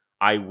says,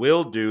 I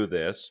will do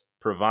this,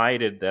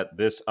 provided that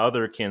this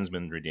other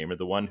kinsman redeemer,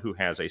 the one who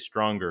has a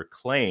stronger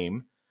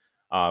claim,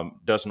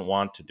 doesn't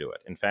want to do it.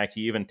 In fact,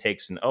 he even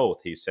takes an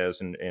oath. He says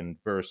in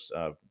verse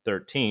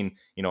 13,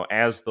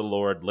 as the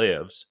Lord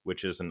lives,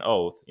 which is an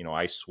oath,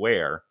 I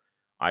swear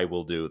I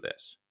will do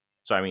this.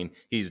 So, I mean,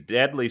 he's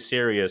deadly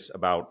serious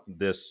about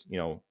this,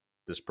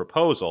 this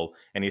proposal,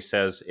 and he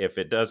says if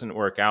it doesn't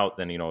work out,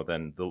 then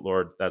then the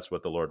Lord, that's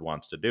what the Lord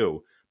wants to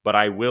do, but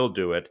I will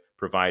do it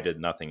provided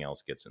nothing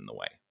else gets in the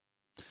way.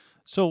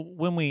 So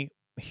when we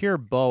hear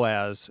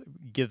Boaz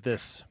give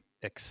this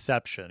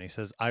exception, he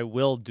says, I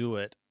will do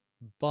it,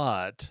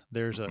 but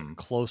there's a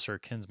closer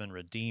kinsman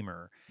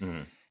redeemer.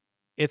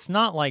 It's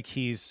not like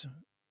he's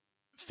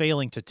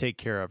failing to take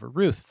care of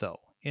Ruth, though.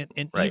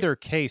 in Right. either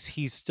case,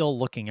 he's still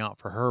looking out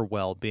for her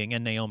well-being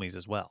and Naomi's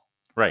as well.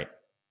 Right.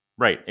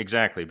 Right,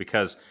 exactly,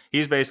 because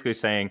he's basically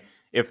saying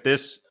if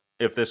this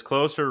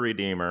closer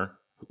redeemer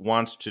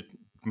wants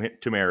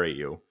to marry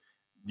you,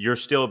 you're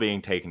still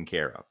being taken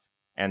care of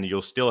and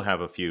you'll still have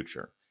a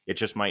future. It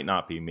just might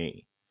not be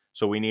me.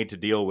 So we need to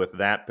deal with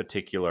that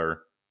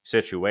particular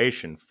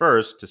situation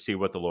first to see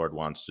what the Lord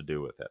wants to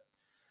do with it.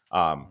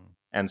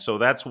 And so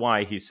that's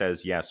why he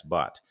says yes,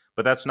 but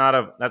that's not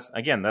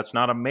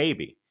a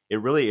maybe.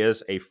 It really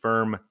is a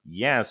firm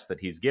yes that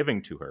he's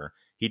giving to her.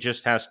 He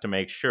just has to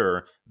make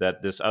sure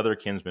that this other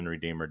kinsman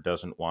redeemer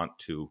doesn't want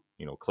to,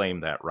 claim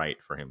that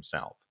right for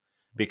himself.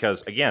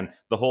 Because again,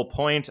 the whole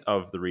point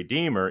of the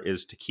redeemer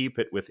is to keep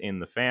it within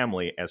the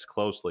family as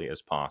closely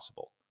as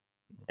possible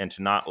and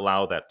to not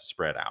allow that to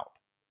spread out.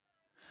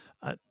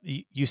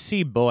 You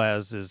see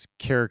Boaz's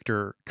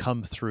character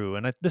come through,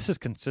 and this is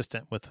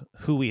consistent with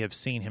who we have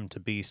seen him to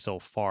be so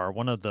far.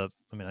 One of the,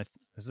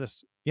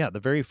 the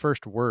very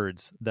first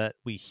words that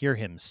we hear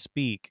him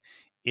speak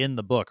in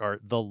the book are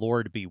 "the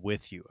Lord be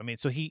with you." I mean,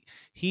 so he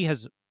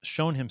has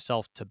shown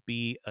himself to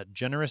be a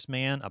generous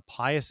man, a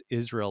pious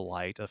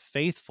Israelite, a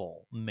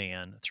faithful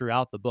man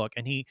throughout the book,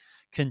 and he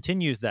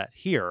continues that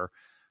here.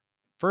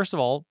 First of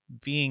all,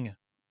 being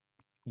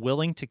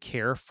willing to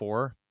care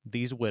for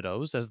these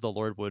widows as the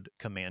Lord would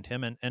command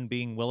him, and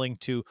being willing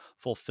to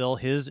fulfill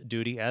his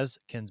duty as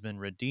kinsman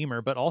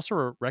redeemer, but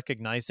also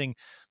recognizing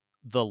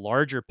the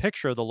larger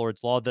picture of the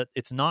Lord's law, that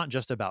it's not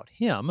just about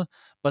him,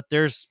 but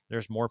there's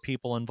more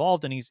people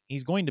involved, and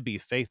he's going to be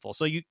faithful.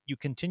 So you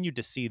continue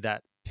to see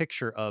that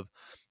picture of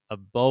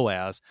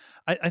Boaz.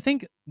 I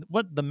think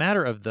what the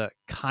matter of the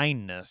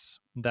kindness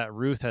that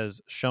Ruth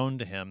has shown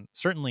to him,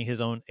 certainly his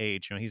own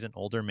age, he's an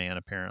older man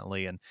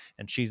apparently, and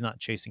she's not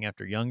chasing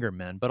after younger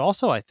men, but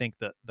also I think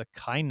that the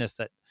kindness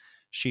that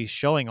she's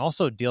showing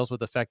also deals with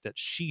the fact that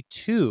she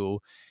too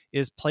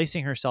is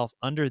placing herself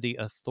under the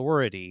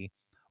authority,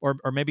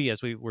 or maybe,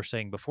 as we were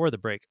saying before the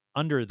break,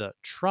 under the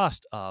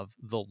trust of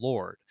the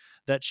Lord,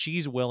 that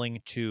she's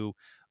willing to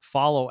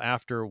follow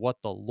after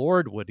what the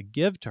Lord would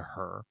give to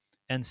her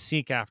and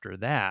seek after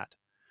that,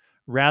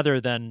 rather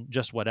than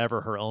just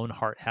whatever her own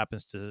heart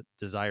happens to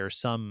desire,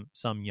 some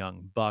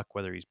young buck,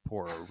 whether he's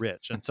poor or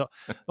rich. And so,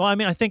 well,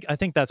 I think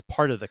that's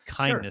part of the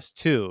kindness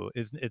too.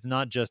 Is it's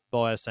not just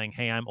Boaz saying,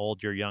 "Hey, I'm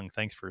old, you're young,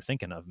 thanks for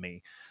thinking of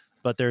me,"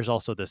 but there's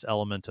also this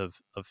element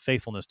of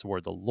faithfulness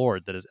toward the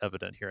Lord that is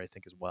evident here, I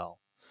think, as well.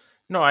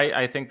 No,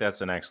 I think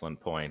that's an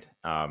excellent point,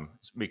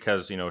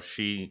 because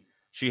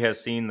she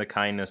has seen the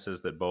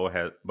kindnesses that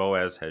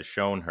Boaz has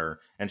shown her,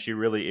 and she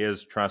really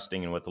is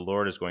trusting in what the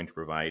Lord is going to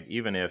provide,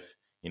 even if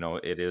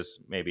it is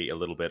maybe a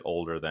little bit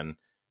older than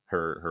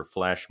her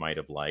flesh might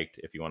have liked,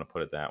 if you want to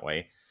put it that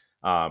way.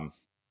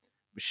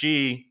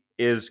 She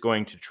is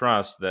going to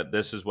trust that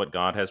this is what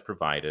God has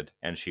provided,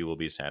 and she will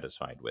be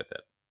satisfied with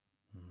it.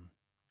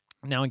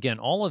 Now, again,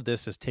 all of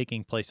this is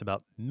taking place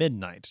about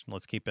midnight.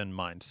 Let's keep in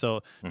mind.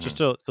 So just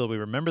so we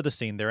remember the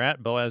scene, they're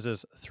at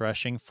Boaz's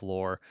threshing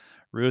floor.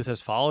 Ruth has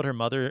followed her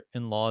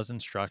mother-in-law's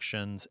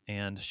instructions,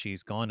 and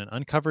she's gone and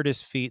uncovered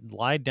his feet,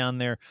 lied down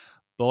there.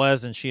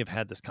 Boaz and she have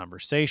had this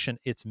conversation.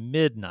 It's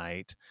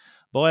midnight.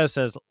 Boaz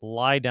says,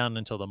 lie down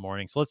until the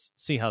morning. So let's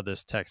see how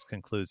this text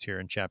concludes here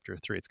in chapter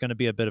 3. It's going to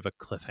be a bit of a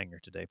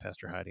cliffhanger today,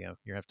 Pastor Heidi.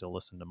 You have to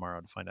listen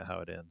tomorrow to find out how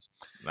it ends.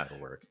 That'll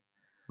work.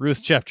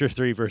 Ruth chapter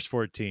 3, verse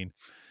 14.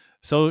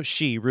 So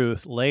she,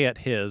 Ruth, lay at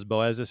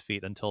Boaz's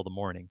feet until the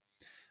morning,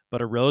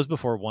 but arose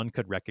before one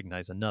could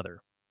recognize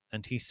another.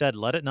 And he said,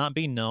 let it not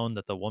be known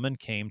that the woman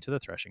came to the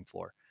threshing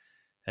floor.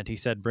 And he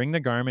said, bring the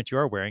garment you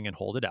are wearing and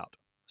hold it out.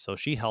 So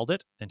she held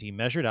it, and he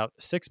measured out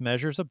 6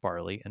 measures of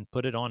barley and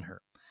put it on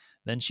her.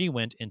 Then she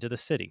went into the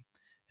city.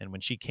 And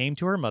when she came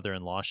to her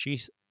mother-in-law, she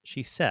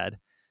said,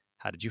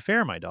 how did you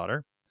fare, my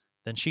daughter?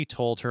 Then she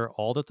told her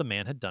all that the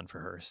man had done for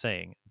her,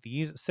 saying,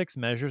 these 6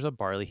 measures of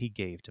barley he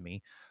gave to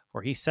me,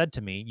 for he said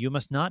to me, you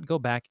must not go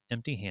back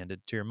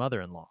empty-handed to your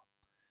mother-in-law.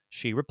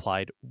 She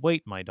replied,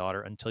 wait, my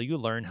daughter, until you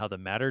learn how the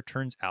matter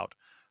turns out,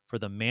 for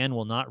the man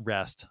will not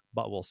rest,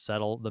 but will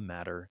settle the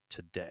matter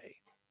today.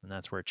 And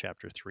that's where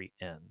chapter 3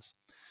 ends.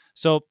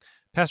 So,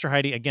 Pastor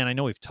Heidi, again, I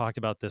know we've talked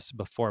about this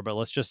before, but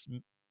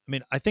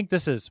I think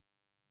this is,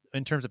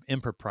 in terms of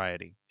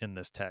impropriety in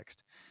this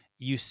text,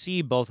 you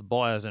see both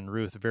Boaz and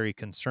Ruth very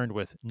concerned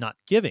with not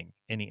giving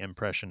any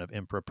impression of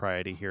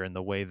impropriety here in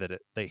the way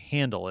that they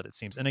handle it, it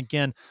seems. And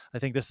again, I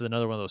think this is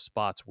another one of those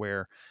spots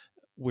where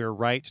we're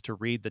right to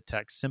read the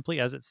text simply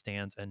as it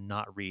stands and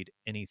not read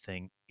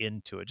anything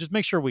into it. Just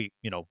make sure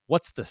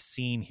what's the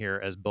scene here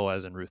as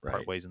Boaz and Ruth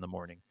part ways in the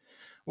morning?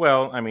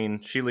 Well,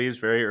 she leaves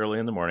very early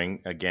in the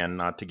morning, again,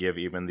 not to give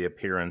even the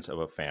appearance of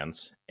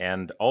offense.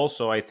 And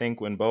also, I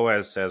think when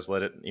Boaz says,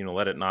 let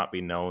it not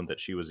be known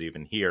that she was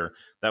even here,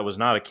 that was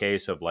not a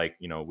case of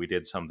we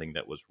did something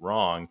that was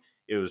wrong.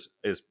 Is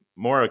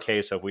more a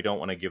case of we don't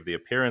want to give the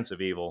appearance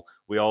of evil.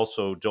 We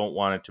also don't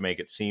want it to make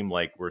it seem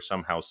like we're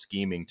somehow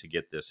scheming to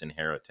get this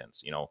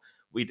inheritance.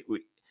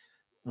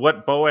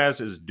 What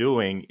Boaz is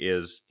doing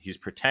is he's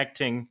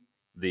protecting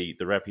the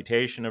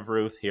reputation of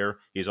Ruth here.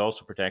 He's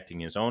also protecting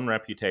his own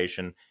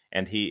reputation,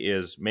 and he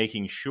is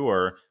making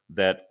sure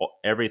that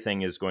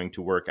everything is going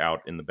to work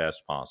out in the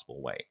best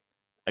possible way.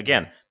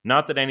 Again,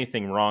 not that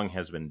anything wrong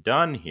has been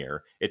done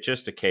here. It's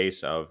just a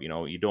case of,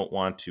 you don't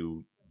want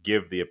to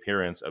give the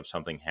appearance of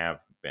something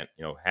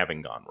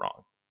having gone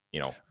wrong.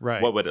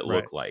 Right, What would it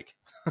right. look like?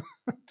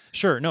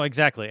 Sure, no,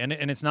 exactly, and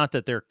it's not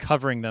that they're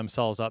covering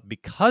themselves up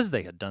because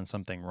they had done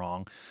something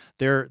wrong.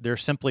 They're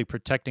simply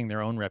protecting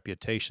their own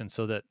reputation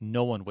so that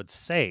no one would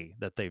say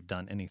that they've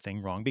done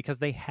anything wrong, because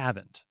they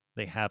haven't.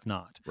 They have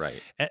not.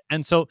 Right.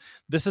 And so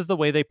this is the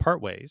way they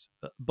part ways.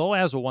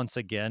 Boaz, once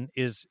again,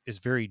 is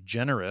very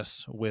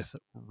generous with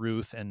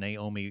Ruth and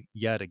Naomi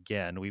yet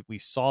again. We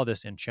saw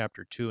this in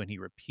chapter 2, and he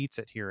repeats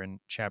it here in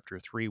chapter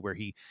 3, where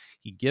he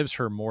gives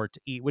her more to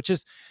eat, which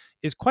is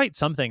quite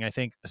something, I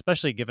think,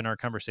 especially given our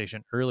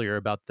conversation earlier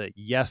about the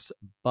yes,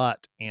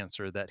 but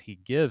answer that he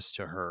gives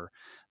to her,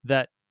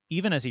 that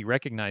even as he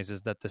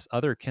recognizes that this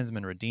other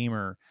kinsman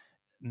redeemer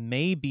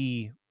may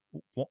be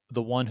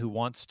the one who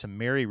wants to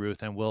marry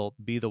Ruth and will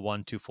be the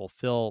one to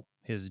fulfill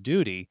his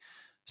duty,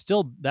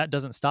 still that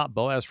doesn't stop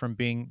Boaz from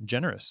being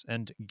generous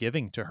and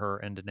giving to her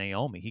and to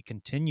Naomi. He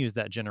continues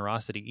that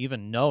generosity,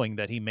 even knowing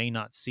that he may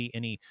not see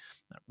any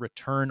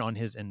return on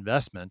his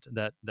investment,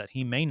 that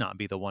he may not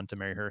be the one to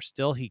marry her.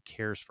 Still, he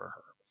cares for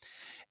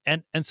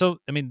her. And so,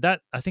 I mean,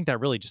 that, I think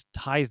that really just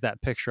ties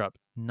that picture up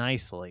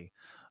nicely.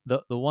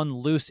 The one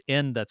loose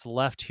end that's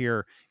left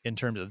here in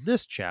terms of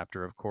this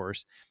chapter, of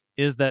course,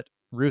 is that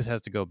Ruth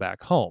has to go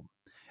back home.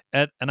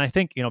 And I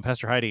think,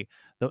 Pastor Heidi,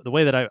 the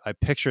way that I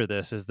picture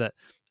this is that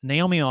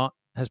Naomi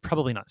has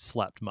probably not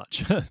slept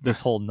much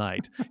this whole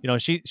night.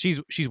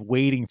 She's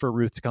waiting for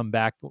Ruth to come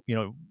back,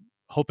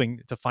 hoping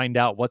to find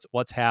out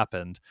what's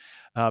happened.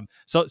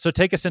 So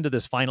take us into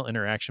this final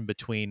interaction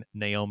between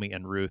Naomi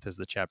and Ruth as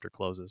the chapter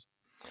closes.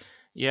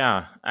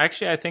 Yeah,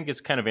 actually, I think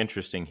it's kind of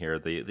interesting here.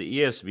 The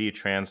ESV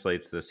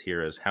translates this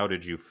here as "How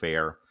did you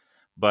fare?"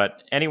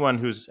 But anyone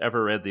who's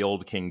ever read the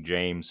Old King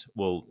James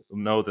will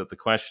know that the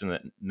question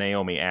that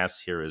Naomi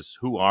asks here is,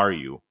 "Who are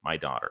you, my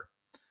daughter?"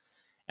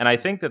 And I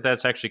think that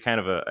that's actually kind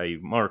of a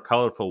more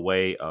colorful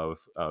way of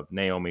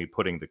Naomi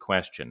putting the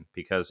question,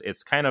 because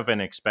it's kind of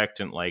an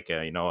expectant, like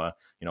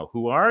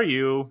who are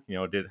you?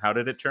 How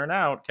did it turn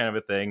out? Kind of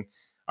a thing.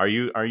 Are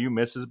you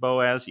Mrs.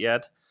 Boaz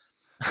yet?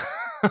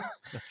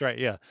 That's right.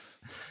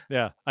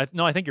 Yeah.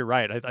 I think you're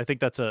right. I think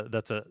that's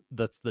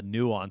the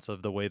nuance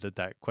of the way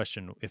that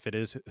question, if it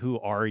is, who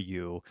are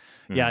you?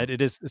 Mm-hmm. Yeah,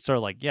 it is. It's sort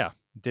of like, yeah,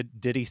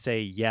 did he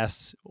say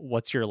yes?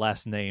 What's your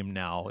last name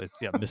now? It's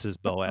Mrs.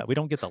 Boaz. We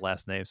don't get the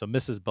last name, so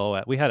Mrs.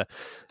 Boaz. We had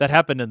that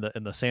happened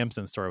in the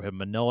Samson story. We have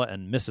Manoah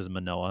and Mrs.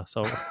 Manoah.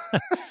 So,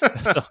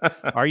 so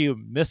are you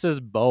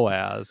Mrs.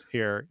 Boaz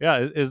here?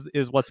 Yeah,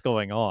 is what's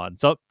going on.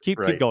 So keep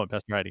going,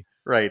 Pastor Heidi.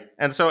 Right.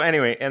 And so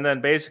anyway, and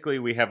then basically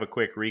we have a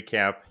quick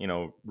recap.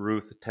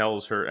 Ruth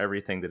tells her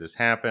everything that has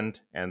happened,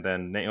 and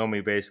then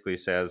Naomi basically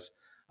says,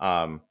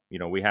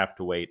 we have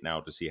to wait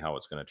now to see how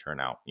it's going to turn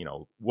out.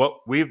 What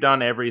we've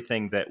done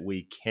everything that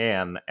we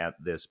can at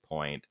this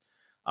point,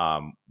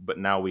 but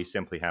now we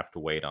simply have to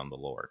wait on the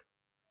Lord.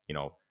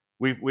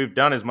 We've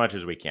done as much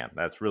as we can.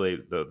 That's really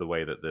the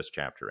way that this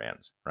chapter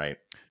ends, right?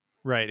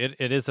 Right.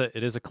 It is a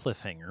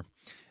cliffhanger.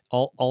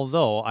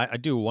 Although I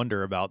do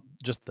wonder about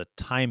just the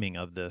timing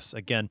of this.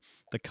 Again,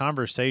 the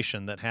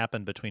conversation that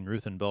happened between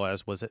Ruth and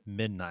Boaz was at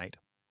midnight.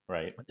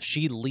 Right.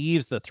 She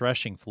leaves the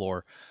threshing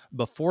floor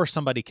before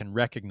somebody can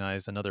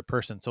recognize another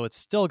person. So it's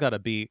still got to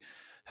be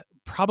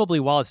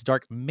probably while it's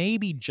dark,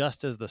 maybe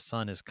just as the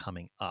sun is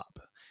coming up.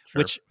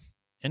 Sure. Which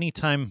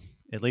anytime,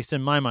 at least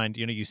in my mind,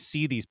 you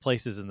see these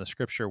places in the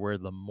scripture where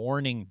the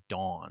morning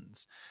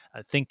dawns.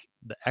 I think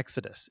the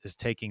Exodus is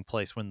taking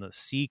place when the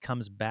sea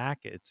comes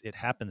back. It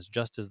happens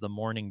just as the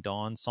morning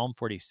dawns. Psalm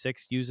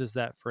 46 uses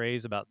that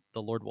phrase about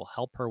the Lord will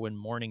help her when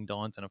morning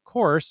dawns. And of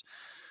course,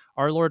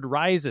 our Lord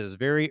rises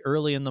very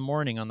early in the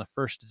morning on the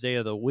first day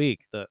of the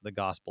week, the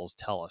Gospels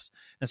tell us.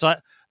 And so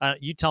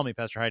you tell me,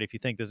 Pastor Heidi, if you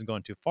think this is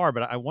going too far,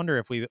 but I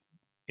wonder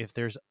if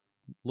there's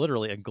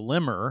literally a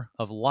glimmer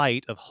of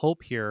light, of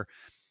hope here,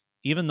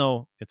 even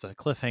though it's a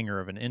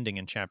cliffhanger of an ending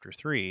in chapter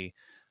 3,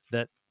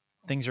 that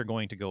things are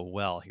going to go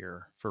well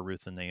here for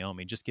Ruth and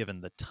Naomi, just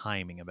given the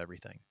timing of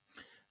everything.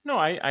 No,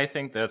 I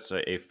think that's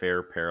a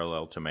fair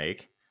parallel to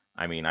make.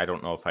 I mean, I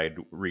don't know if I'd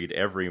read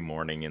every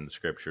morning in the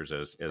scriptures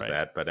as right.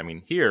 that, but I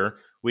mean, here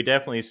we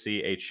definitely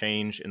see a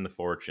change in the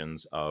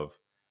fortunes of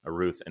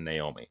Ruth and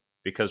Naomi,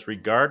 because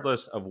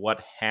regardless of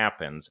what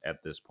happens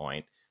at this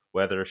point,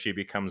 whether she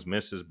becomes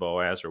Mrs.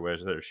 Boaz or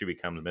whether she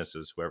becomes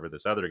Mrs. whoever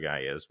this other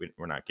guy is,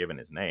 we're not given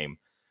his name,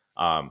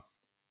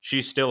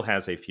 she still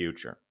has a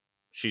future.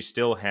 She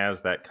still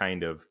has that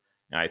kind of,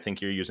 I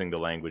think you're using the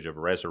language of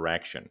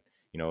resurrection,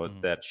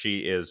 that she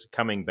is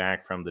coming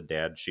back from the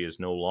dead. She is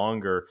no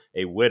longer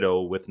a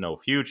widow with no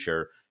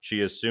future.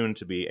 She is soon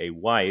to be a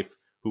wife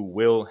who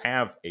will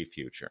have a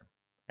future.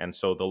 And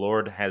so the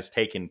Lord has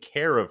taken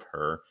care of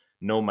her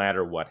no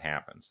matter what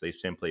happens. They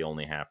simply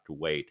only have to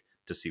wait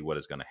to see what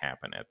is going to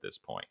happen at this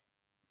point.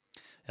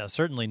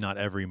 Certainly not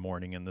every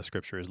morning in the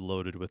scripture is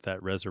loaded with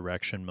that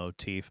resurrection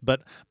motif,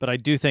 but I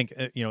do think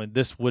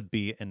this would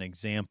be an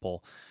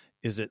example.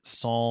 Is it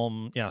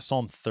Psalm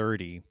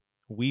 30?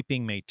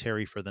 Weeping may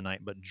tarry for the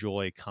night, but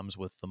joy comes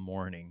with the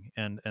morning.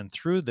 And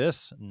through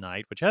this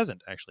night, which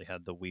hasn't actually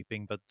had the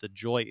weeping, but the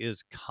joy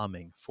is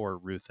coming for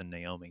Ruth and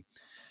Naomi.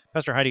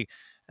 Pastor Heidi,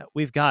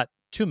 we've got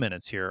 2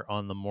 minutes here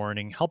on the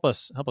morning. Help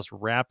us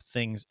wrap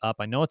things up.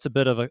 I know it's a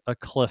bit of a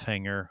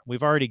cliffhanger.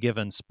 We've already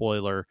given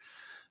spoiler.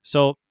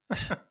 So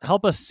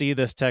help us see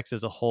this text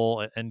as a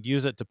whole and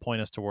use it to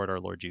point us toward our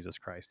Lord Jesus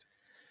Christ.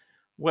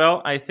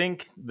 Well, I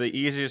think the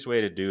easiest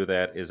way to do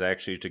that is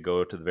actually to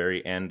go to the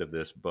very end of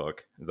this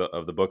book,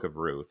 of the book of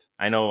Ruth.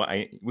 I know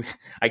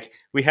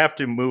we have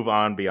to move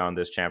on beyond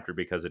this chapter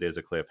because it is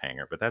a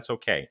cliffhanger, but that's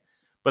okay.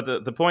 But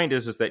the point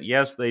is that,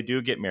 yes, they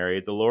do get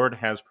married. The Lord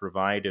has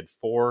provided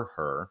for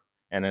her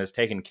and has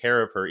taken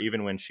care of her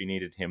even when she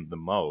needed him the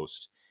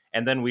most.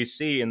 And then we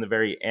see in the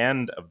very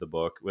end of the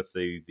book, with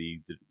the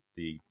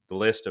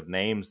list of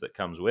names that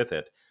comes with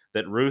it,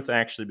 that Ruth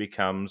actually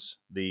becomes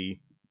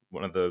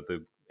one of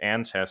the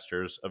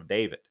ancestors of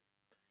David.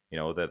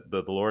 That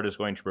the Lord is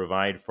going to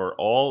provide for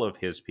all of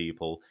his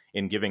people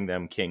in giving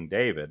them King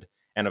David.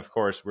 And of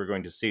course, we're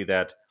going to see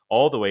that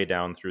all the way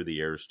down through the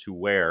years to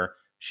where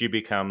she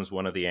becomes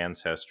one of the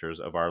ancestors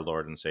of our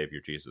Lord and Savior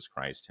Jesus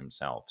Christ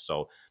himself.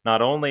 So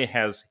not only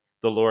has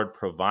the Lord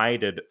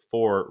provided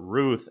for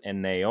Ruth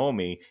and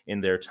Naomi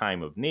in their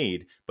time of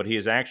need, but he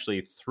has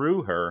actually,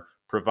 through her,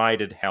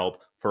 provided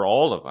help for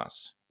all of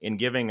us in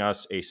giving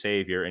us a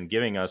Savior and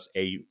giving us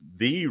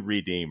the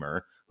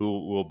Redeemer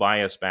who will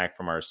buy us back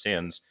from our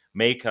sins,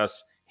 make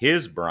us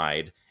his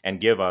bride,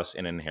 and give us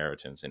an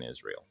inheritance in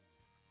Israel.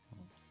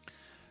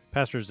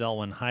 Pastor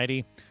Zelwyn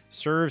Heidi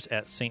serves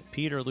at St.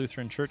 Peter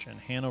Lutheran Church in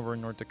Hanover,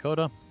 North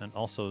Dakota, and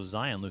also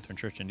Zion Lutheran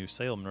Church in New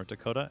Salem, North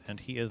Dakota, and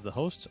he is the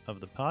host of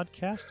the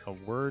podcast, A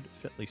Word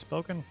Fitly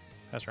Spoken.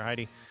 Pastor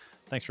Heidi,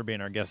 thanks for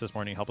being our guest this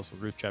morning. Help us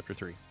with Ruth chapter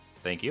 3.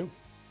 Thank you.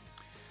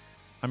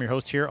 I'm your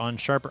host here on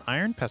Sharper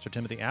Iron, Pastor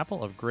Timothy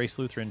Apple of Grace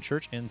Lutheran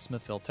Church in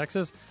Smithville,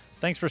 Texas.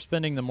 Thanks for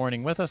spending the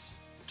morning with us.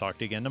 Talk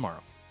to you again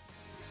tomorrow.